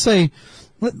well, let's say,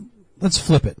 let's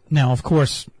flip it. Now, of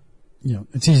course,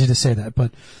 it's easy to say that,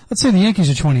 but let's say the Yankees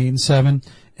are 28-7,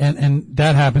 and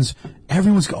that happens.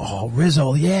 Everyone's go, oh,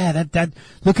 Rizzo, yeah, that,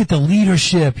 look at the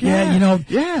leadership. Yeah.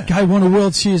 Guy won a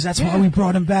World Series. That's why we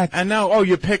brought him back. And now,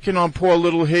 you're picking on poor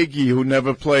little Higgy who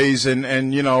never plays and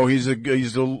he's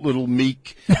a little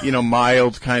meek,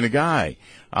 mild kind of guy.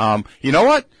 You know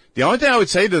what? The only thing I would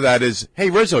say to that is, hey,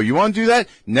 Rizzo, you want to do that?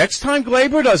 Next time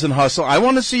Glaber doesn't hustle, I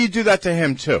want to see you do that to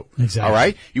him, too. Exactly. All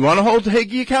right? You want to hold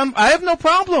Higgy accountable? I have no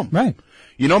problem. Right.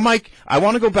 Mike, I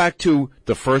want to go back to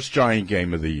the first Giant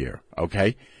game of the year,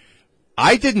 okay?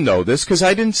 I didn't know this because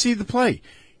I didn't see the play.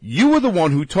 You were the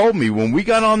one who told me when we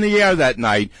got on the air that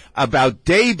night about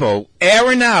Dable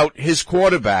airing out his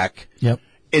quarterback. Yep.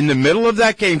 In the middle of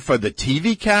that game for the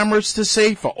TV cameras to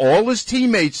see, for all his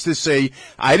teammates to see.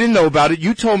 I didn't know about it.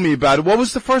 You told me about it. What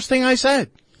was the first thing I said?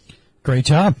 Great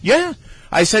job. Yeah.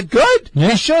 I said, good. Yeah.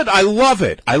 He should. I love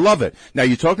it. Now,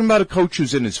 you're talking about a coach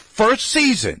who's in his first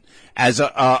season as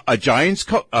a Giants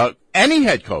coach, any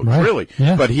head coach, right. Really.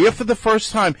 Yeah. But here for the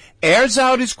first time, airs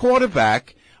out his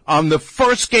quarterback on the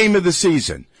first game of the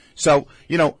season. So,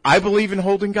 I believe in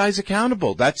holding guys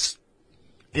accountable. That's,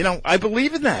 I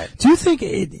believe in that. Do you think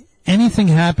anything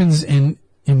happens in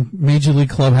major league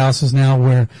clubhouses now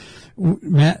where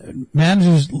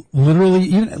managers literally,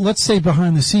 even let's say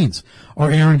behind the scenes,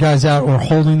 are airing guys out or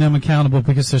holding them accountable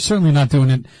because they're certainly not doing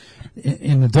it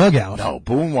in the dugout? No,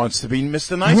 Boone wants to be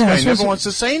Mr. Nice Guy. He never wants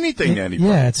to say anything to anybody.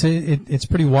 Yeah, it's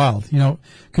pretty wild,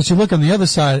 because you look on the other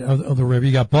side of the river,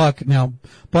 you got Buck. Now,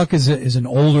 Buck is an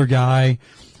older guy,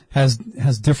 has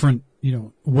different,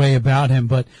 way about him,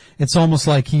 but it's almost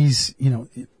like he's,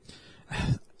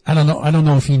 I don't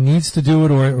know if he needs to do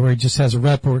it or he just has a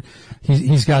rep or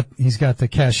he's got the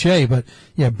cachet, but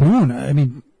yeah, Boone, I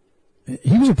mean,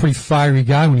 he was a pretty fiery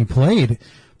guy when he played,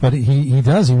 but he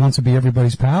wants to be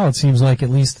everybody's pal. It seems like, at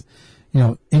least,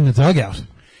 in the dugout.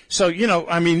 So,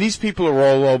 these people are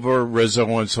all over Rizzo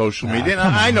on social media, and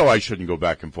I know I shouldn't go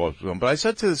back and forth with them, but I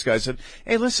said to this guy, I said,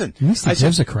 hey, listen. At least he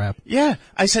gives a crap. Yeah.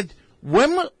 I said,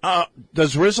 when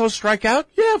does Rizzo strike out?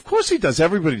 Yeah, of course he does.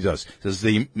 Everybody does. Does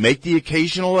he make the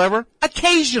occasional error?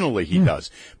 Occasionally he does.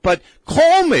 But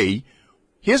call me.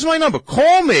 Here's my number.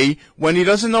 Call me when he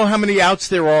doesn't know how many outs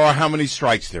there are or how many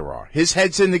strikes there are. His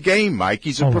head's in the game, Mike.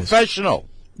 He's a professional.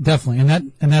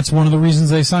 Definitely. And that's one of the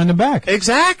reasons they signed him back.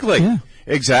 Exactly. Yeah.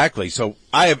 Exactly. So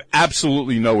I have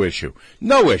absolutely no issue.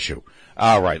 No issue.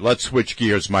 All right. Let's switch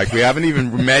gears, Mike. We haven't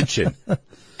even mentioned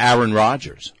Aaron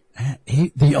Rodgers.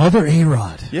 The other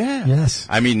A-Rod. Yeah. Yes.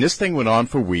 This thing went on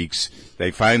for weeks. They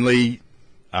finally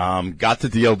got the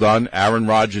deal done. Aaron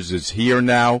Rodgers is here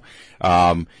now.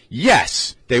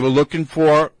 Yes, they were looking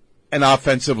for an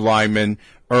offensive lineman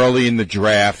early in the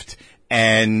draft.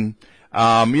 And,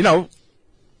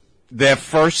 their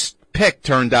first pick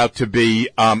turned out to be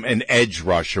an edge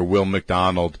rusher, Will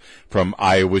McDonald from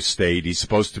Iowa State. He's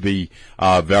supposed to be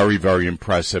very, very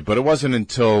impressive, but it wasn't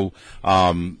until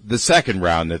the second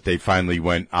round that they finally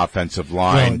went offensive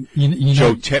line. Well,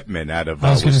 Joe Tippmann out of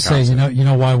I was going to say, Wisconsin. you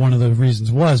know why one of the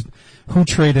reasons was who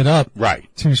traded up Right.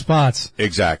 2 spots.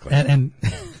 Exactly. And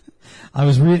I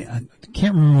was reading, I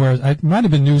can't remember where, it might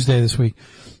have been Newsday this week,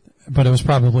 but it was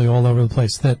probably all over the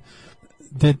place, that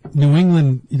New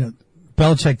England,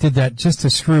 Belichick did that just to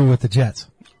screw with the Jets.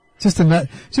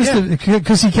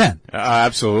 Because he can.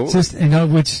 Absolutely. Just,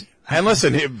 which And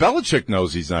listen, Belichick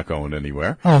knows he's not going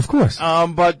anywhere. Oh, of course.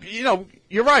 But,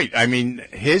 you're right. I mean,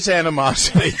 his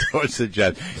animosity towards the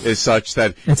Jets is such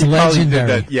that it's he legendary.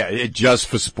 probably did that, just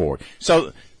for sport.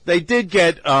 So they did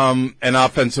get an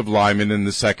offensive lineman in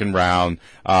the second round,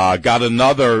 got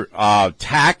another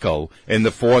tackle in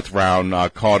the fourth round,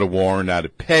 Carter Warren out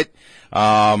of Pitt,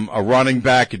 a running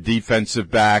back, a defensive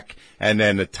back, and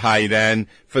then a tight end.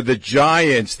 For the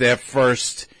Giants, their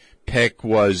first pick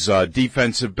was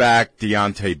defensive back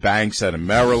Deontay Banks out of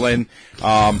Maryland.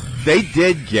 They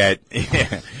did get.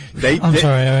 I'm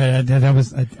sorry,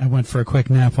 I went for a quick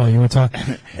nap while you were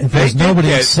talking. There's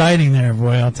nobody exciting there,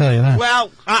 boy. I'll tell you that. Well,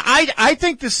 I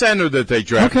think the center that they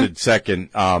drafted second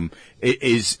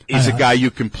is a guy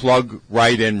you can plug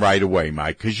right in right away,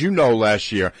 Mike. Because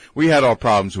last year we had our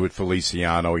problems with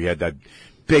Feliciano. He had that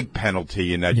big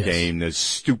penalty in that game. This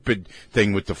stupid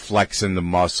thing with the flex and the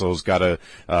muscles. Got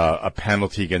a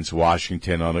penalty against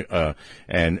Washington on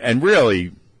and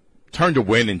really turned a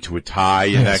win into a tie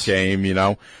in that game.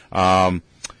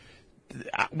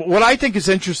 What I think is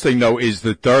interesting though is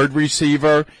the third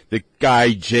receiver, the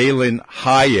guy Jalen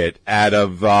Hyatt out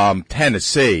of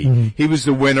Tennessee. Mm-hmm. He was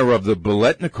the winner of the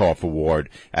Biletnikoff Award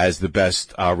as the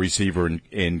best receiver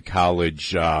in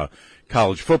college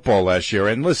football last year.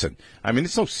 And listen, I mean,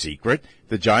 it's no secret.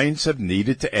 The Giants have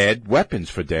needed to add weapons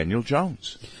for Daniel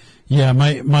Jones. Yeah,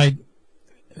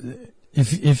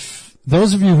 if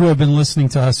those of you who have been listening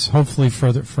to us, hopefully for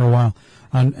a while,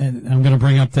 and I'm going to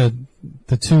bring up the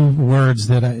two words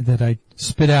that I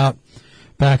spit out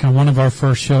back on one of our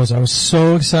first shows. I was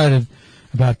so excited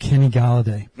about Kenny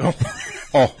Galladay.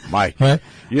 Oh, Mike. Right?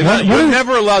 You're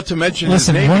never allowed to mention his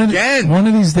name again. One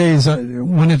of these days, I'll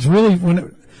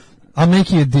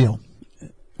make you a deal.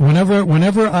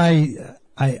 Whenever I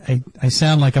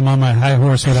sound like I'm on my high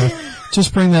horse, whatever,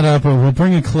 just bring that up, or we'll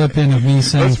bring a clip in of me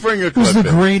saying, "It was the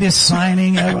greatest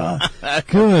signing ever."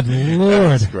 Good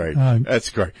Lord, that's great. That's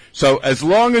great. So as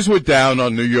long as we're down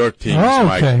on New York teams,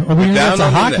 Mike, we're down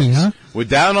on hockey, huh? We're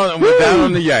down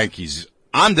on the Yankees.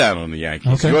 I'm down on the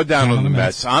Yankees. Okay. You're down on the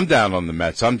Mets. I'm down on the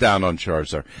Mets. I'm down on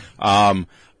Scherzer.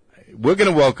 We're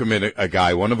going to welcome in a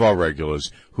guy, one of our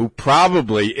regulars, who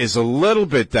probably is a little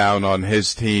bit down on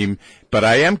his team, but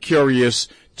I am curious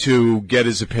to get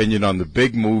his opinion on the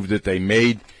big move that they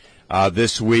made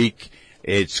this week.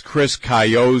 It's Chris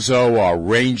Caputo, our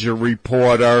Ranger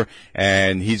reporter,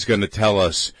 and he's going to tell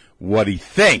us what he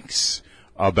thinks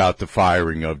about the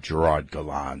firing of Gerard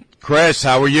Gallant. Chris,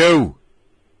 how are you?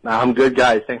 I'm good,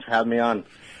 guys. Thanks for having me on.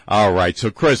 All right.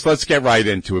 So, Chris, let's get right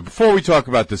into it. Before we talk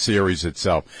about the series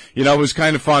itself, it was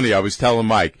kind of funny. I was telling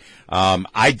Mike,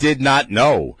 I did not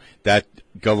know that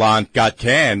Gallant got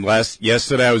canned.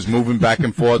 Yesterday I was moving back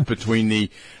and forth between the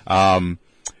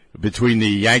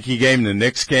Yankee game and the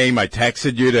Knicks game. I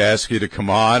texted you to ask you to come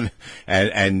on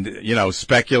and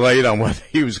speculate on whether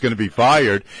he was going to be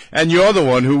fired. And you're the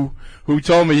one who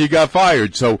told me he got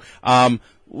fired. So,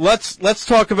 let's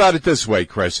talk about it this way,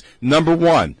 Chris. Number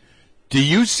one, do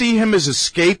you see him as a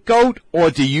scapegoat, or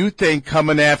do you think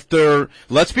coming after,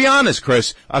 let's be honest,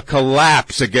 Chris, a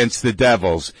collapse against the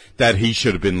Devils, that he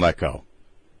should have been let go?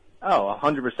 Oh,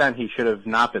 100% he should have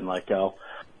not been let go.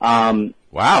 Wow.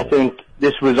 I think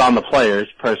this was on the players,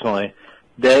 personally.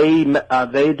 They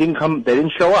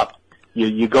didn't show up.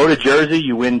 You go to Jersey,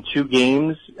 you win 2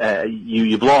 games,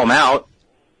 you blow them out,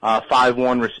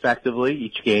 5-1 respectively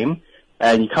each game.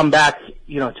 And you come back,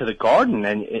 to the Garden,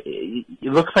 and it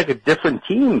looks like a different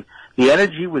team. The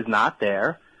energy was not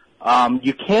there.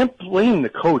 You can't blame the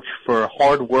coach for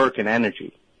hard work and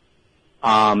energy.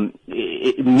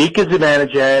 Mika's a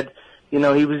manager. He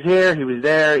was here, he was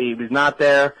there, he was not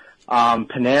there.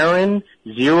 Panarin,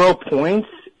 0 points,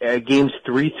 games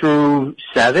 3 through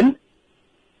 7.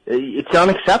 It's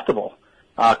unacceptable.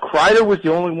 Kreider was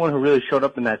the only one who really showed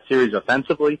up in that series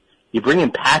offensively. You bring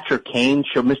in Patrick Kane,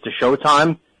 Mr.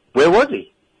 Showtime. Where was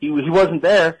he? He wasn't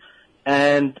there.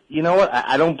 And you know what?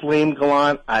 I don't blame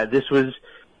Gallant. This was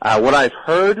what I've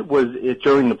heard was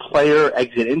during the player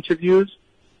exit interviews.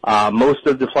 Most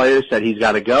of the players said he's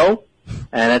got to go.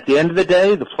 And at the end of the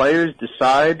day, the players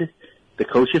decide the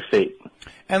coach's fate.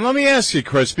 And let me ask you,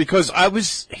 Chris, because I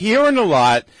was hearing a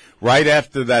lot right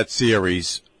after that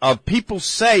series of people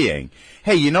saying,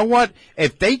 hey, you know what?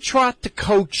 If they trot the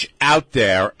coach out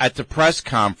there at the press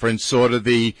conference, sort of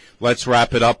the let's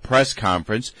wrap it up press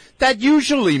conference, that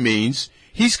usually means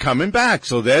he's coming back.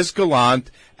 So there's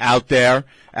Gallant out there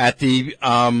at the,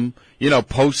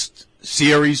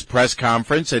 post-series press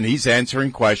conference, and he's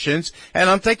answering questions. And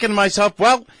I'm thinking to myself,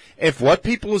 well, if what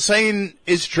people are saying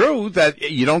is true, that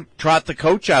you don't trot the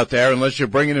coach out there unless you're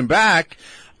bringing him back,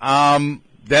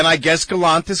 then I guess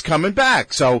Gallant is coming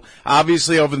back. So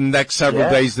obviously over the next several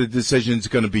days, the decision is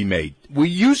going to be made. Were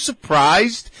you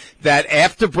surprised that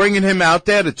after bringing him out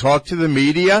there to talk to the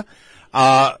media,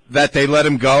 that they let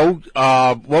him go?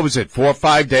 What was it, 4 or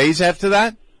 5 days after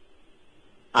that?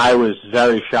 I was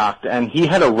very shocked. And he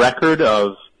had a record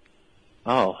of,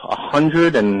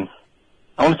 100 and,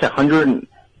 I want to say 100 and,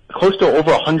 close to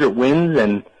over 100 wins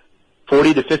and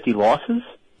 40 to 50 losses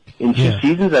in 2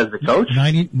 seasons as the coach.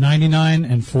 99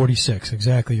 and 46,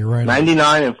 exactly. You're right.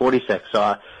 99 and 46.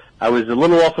 So I was a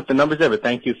little off with the numbers there, but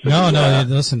thank you for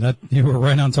listen, you were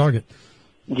right on target.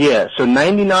 Yeah, so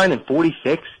 99 and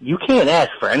 46, you can't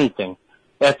ask for anything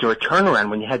after a turnaround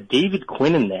when you had David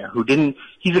Quinn in there, who didn't,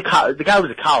 the guy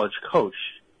was a college coach,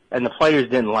 and the players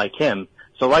didn't like him.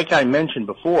 So like I mentioned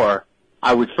before,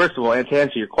 I would, first of all, to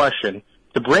answer your question,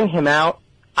 to bring him out,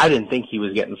 I didn't think he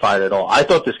was getting fired at all. I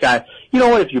thought this guy, you know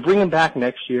what, if you bring him back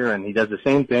next year and he does the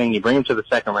same thing, you bring him to the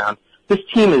second round, this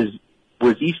team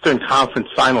was Eastern Conference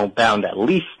final bound at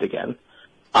least again.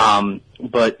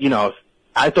 But, you know,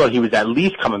 I thought he was at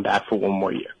least coming back for one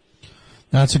more year.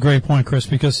 That's a great point, Chris,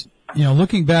 because, you know,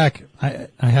 looking back, I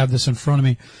have this in front of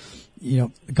me, you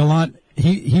know, Gallant,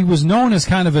 he was known as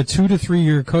kind of a 2 to 3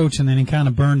 year coach, and then he kind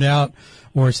of burned out,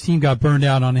 or his team got burned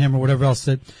out on him or whatever else,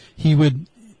 that he would,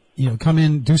 you know, come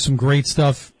in, do some great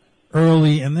stuff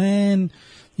early, and then,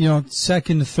 you know,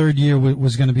 second to third year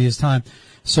was going to be his time.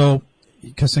 So,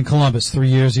 because in Columbus, 3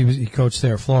 years, he coached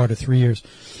there, Florida, 3 years.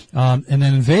 And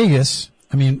then in Vegas,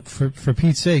 I mean, for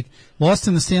Pete's sake, lost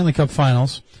in the Stanley Cup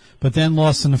Finals, but then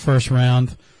lost in the first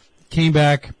round, came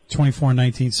back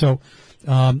 24-19. So,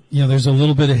 you know, there's a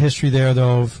little bit of history there,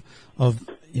 though, of,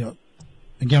 you know,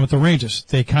 again, with the Rangers,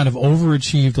 they kind of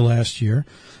overachieved last year.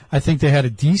 I think they had a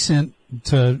decent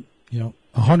to, you know,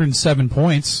 107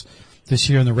 points this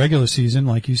year in the regular season,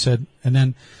 like you said, and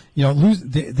then, you know,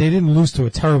 they didn't lose to a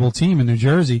terrible team in New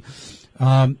Jersey.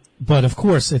 But of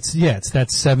course, it's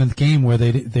that seventh game where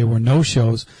they were no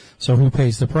shows. So who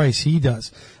pays the price? He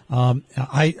does.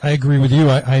 I agree with you.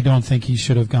 I don't think he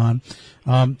should have gone.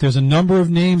 There's a number of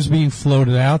names being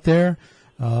floated out there,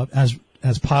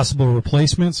 as possible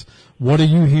replacements. What are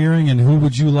you hearing, and who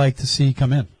would you like to see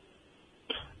come in?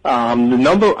 I'm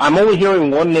only hearing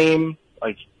one name,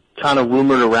 like, kind of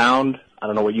rumored around. I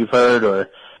don't know what you've heard,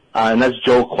 and that's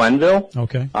Joe Quenneville.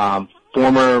 Okay.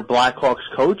 Former Blackhawks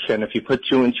coach, and if you put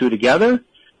 2 and 2 together,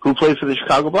 who played for the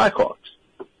Chicago Blackhawks?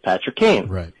 Patrick Kane.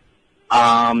 Right.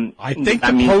 I think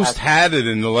the Post had it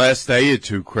in the last day or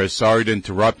two, Chris. Sorry to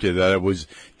interrupt you.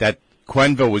 That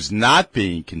Quenneville was not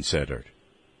being considered.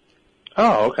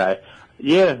 Oh, okay.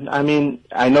 Yeah, I mean,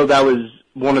 I know that was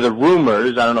one of the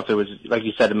rumors. I don't know if it was, like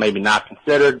you said, maybe not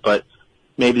considered, but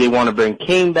maybe they want to bring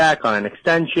Kane back on an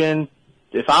extension.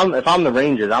 If I'm the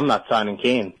Rangers, I'm not signing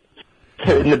Kane.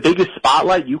 In the biggest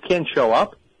spotlight, you can't show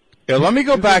up. Yeah, let me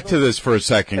go back to this for a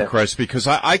second, Chris, because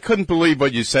I couldn't believe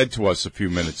what you said to us a few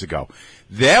minutes ago.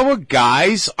 There were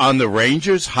guys on the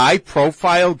Rangers,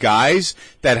 high-profile guys,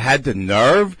 that had the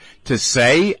nerve to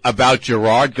say about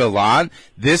Gerard Gallant,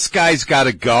 this guy's got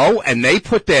to go, and they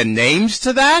put their names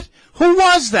to that? Who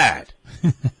was that?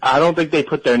 I don't think they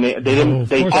put their name. They didn't.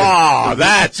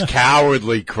 That's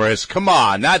cowardly, Chris. Come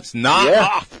on, that's not.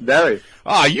 Yeah, very.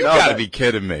 Oh, you got to be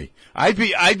kidding me. I'd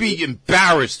be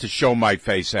embarrassed to show my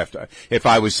face if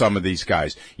I was some of these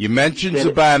guys. You mentioned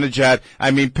Zibanejad.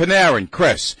 I mean, Panarin,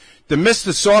 Chris. The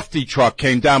Mr. Softy truck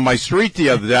came down my street the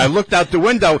other day. I looked out the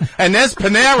window, and there's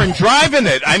Panarin driving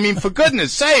it. I mean, for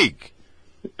goodness sake.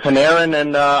 Panarin,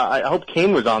 and I hope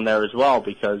Kane was on there as well,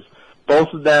 because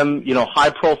both of them, you know,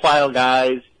 high-profile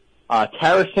guys.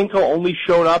 Tarasenko only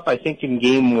showed up, I think, in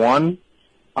Game 1.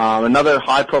 Another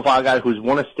high-profile guy who's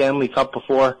won a Stanley Cup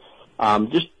before.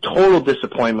 Just total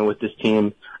disappointment with this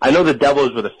team. I know the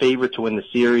Devils were the favorite to win the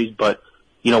series, but,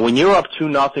 you know, when you're up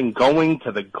 2-0 going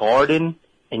to the Garden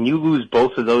and you lose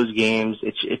both of those games,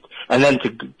 and then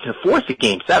to force a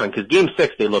Game 7, because Game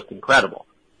 6 they looked incredible.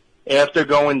 After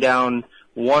going down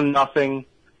 1-0,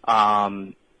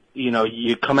 you know,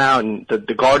 you come out and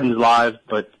the Garden's live,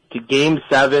 but to Game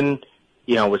 7,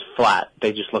 you know, was flat.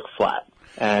 They just looked flat.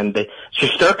 And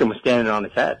Shesterkin was standing on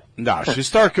his head. No,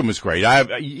 Shesterkin was great.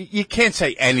 You can't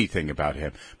say anything about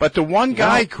him. But the one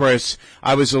guy, Chris,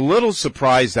 I was a little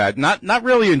surprised at, not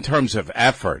really in terms of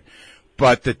effort,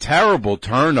 but the terrible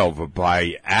turnover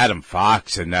by Adam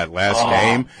Fox in that last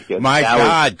game. My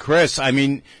God, Chris, I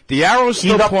mean, the arrow's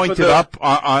still pointed up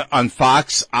on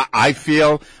Fox, I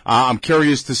feel. I'm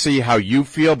curious to see how you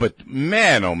feel, but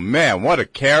man, oh man, what a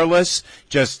careless,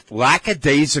 just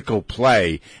lackadaisical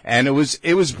play. And it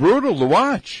was brutal to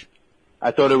watch. I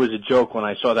thought it was a joke when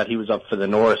I saw that he was up for the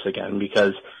Norris again,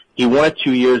 because He won it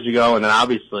 2 years ago, and then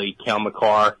obviously Cale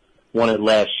Makar won it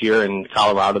last year in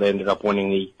Colorado. They ended up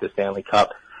winning the Stanley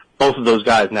Cup. Both of those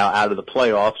guys now out of the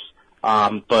playoffs.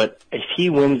 But if he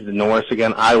wins the Norris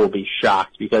again, I will be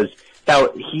shocked because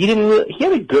he had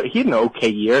an okay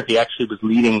year. He actually was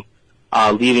leading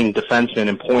defenseman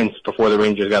in points before the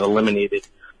Rangers got eliminated.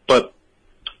 But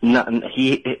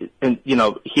he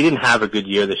didn't have a good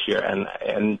year this year,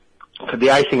 and the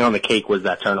icing on the cake was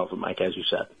that turnover, Mike, as you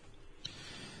said.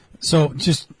 So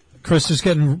Chris, just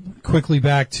getting quickly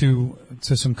back to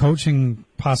some coaching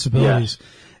possibilities.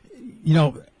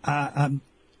 Yeah.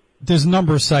 There's a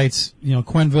number of sites.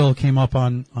 Quenneville came up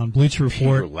on Bleacher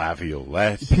Report. Peter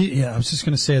Laviolette. Yeah, I was just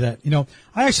going to say that.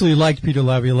 I actually liked Peter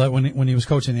Laviolette when he was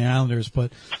coaching the Islanders,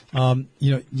 but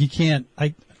you can't.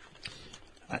 I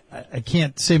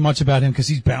can't say much about him because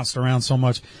he's bounced around so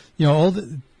much.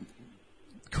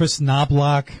 Chris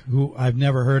Knobloch, who I've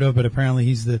never heard of, but apparently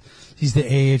he's the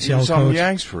AHL coach. He was on the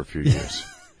Yanks for a few years.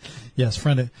 Yes,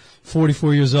 friend of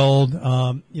 44 years old.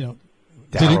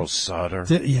 Daryl Sutter.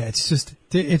 It's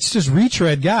just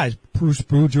retread guys. Bruce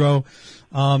Boudreau.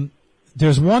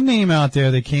 There's one name out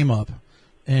there that came up,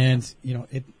 and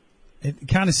it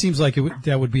kind of seems like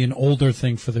that would be an older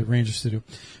thing for the Rangers to do.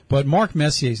 But Mark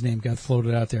Messier's name got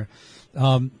floated out there.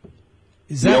 You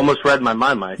almost read my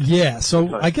mind, Mike. Yeah.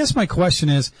 So I guess my question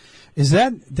is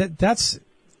that's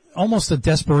almost a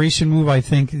desperation move, I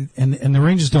think, and the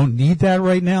Rangers don't need that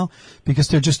right now because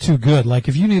they're just too good. Like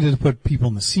if you needed to put people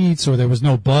in the seats or there was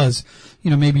no buzz,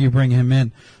 maybe you bring him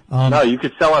in. No, you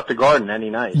could sell out the Garden any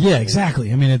night. Yeah,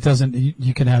 exactly. I mean, it doesn't.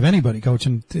 You can have anybody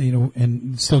coaching,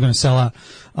 and still going to sell out.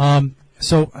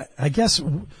 So I guess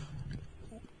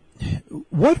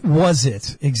what was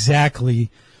it exactly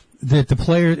that the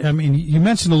player? I mean, you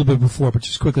mentioned a little bit before, but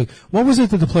just quickly, what was it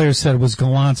that the player said was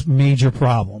Gallant's major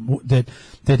problem that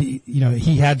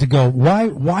he had to go?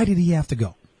 Why did he have to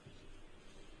go?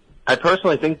 I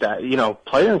personally think that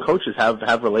player and coaches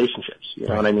have relationships. You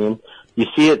know what I mean? You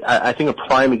see it. I think a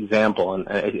prime example, and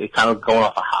it kind of going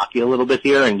off of hockey a little bit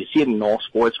here, and you see it in all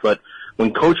sports. But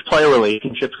when coach-player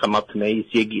relationships come up to me,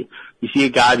 you see a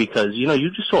guy because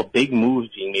you just saw big moves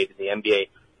being made in the NBA.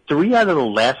 3 out of the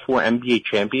last 4 NBA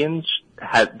champions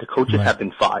the coaches have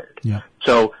been fired. Yeah.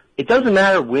 So it doesn't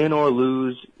matter win or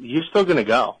lose, you're still going to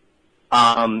go.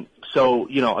 So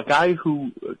a guy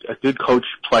a good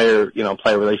coach-player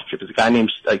relationship is a guy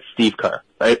named like Steve Kerr,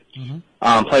 right?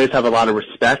 Mm-hmm. Players have a lot of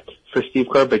respect for Steve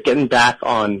Kerr, but getting back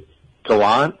on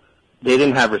Gallant, they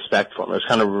didn't have respect for him. It was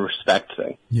kind of a respect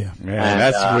thing. Yeah. Man,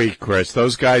 that's weak, Chris.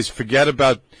 Those guys, forget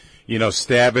about,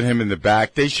 stabbing him in the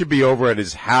back. They should be over at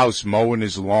his house mowing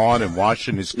his lawn and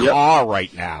washing his car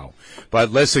right now.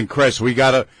 But listen, Chris, we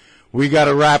gotta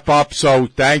wrap up. So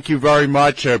thank you very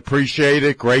much. I appreciate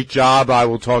it. Great job. I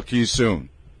will talk to you soon.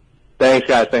 Thanks,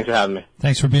 guys. Thanks for having me.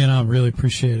 Thanks for being on. Really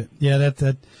appreciate it. Yeah,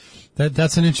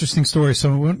 that's an interesting story.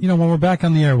 So, when we're back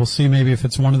on the air, we'll see maybe if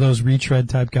it's one of those retread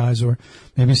type guys or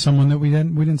maybe someone that we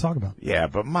didn't talk about. Yeah,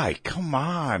 but Mike, come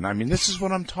on. I mean, this is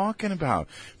what I'm talking about.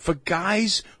 For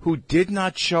guys who did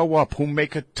not show up, who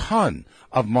make a ton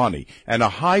of money, and a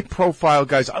high-profile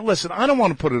guys. Listen, I don't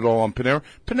want to put it all on Panarin.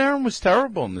 Panarin was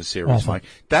terrible in this series, Mike.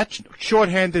 That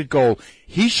shorthanded goal,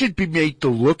 he should be made to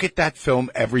look at that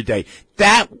film every day.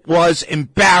 That was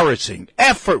embarrassing,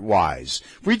 effort-wise,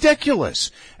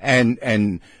 ridiculous. And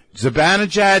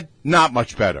Zibanejad, not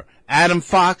much better. Adam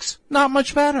Fox, not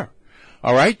much better.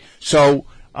 All right? So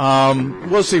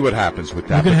we'll see what happens with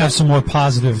that. We're going to have some more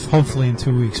positive, hopefully, in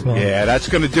 2 weeks. Well, yeah, that's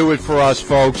going to do it for us,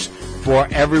 folks. For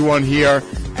everyone here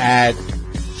at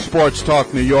Sports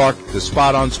Talk New York, the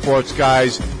Spot on Sports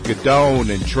guys,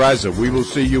 Guidone and Trezza. We will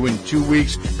see you in 2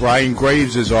 weeks. Brian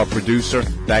Graves is our producer.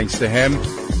 Thanks to him.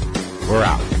 We're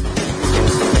out.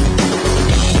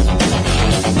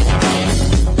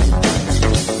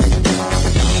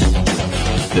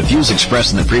 The views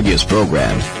expressed in the previous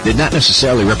program did not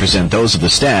necessarily represent those of the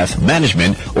staff,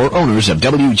 management, or owners of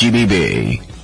WGBB.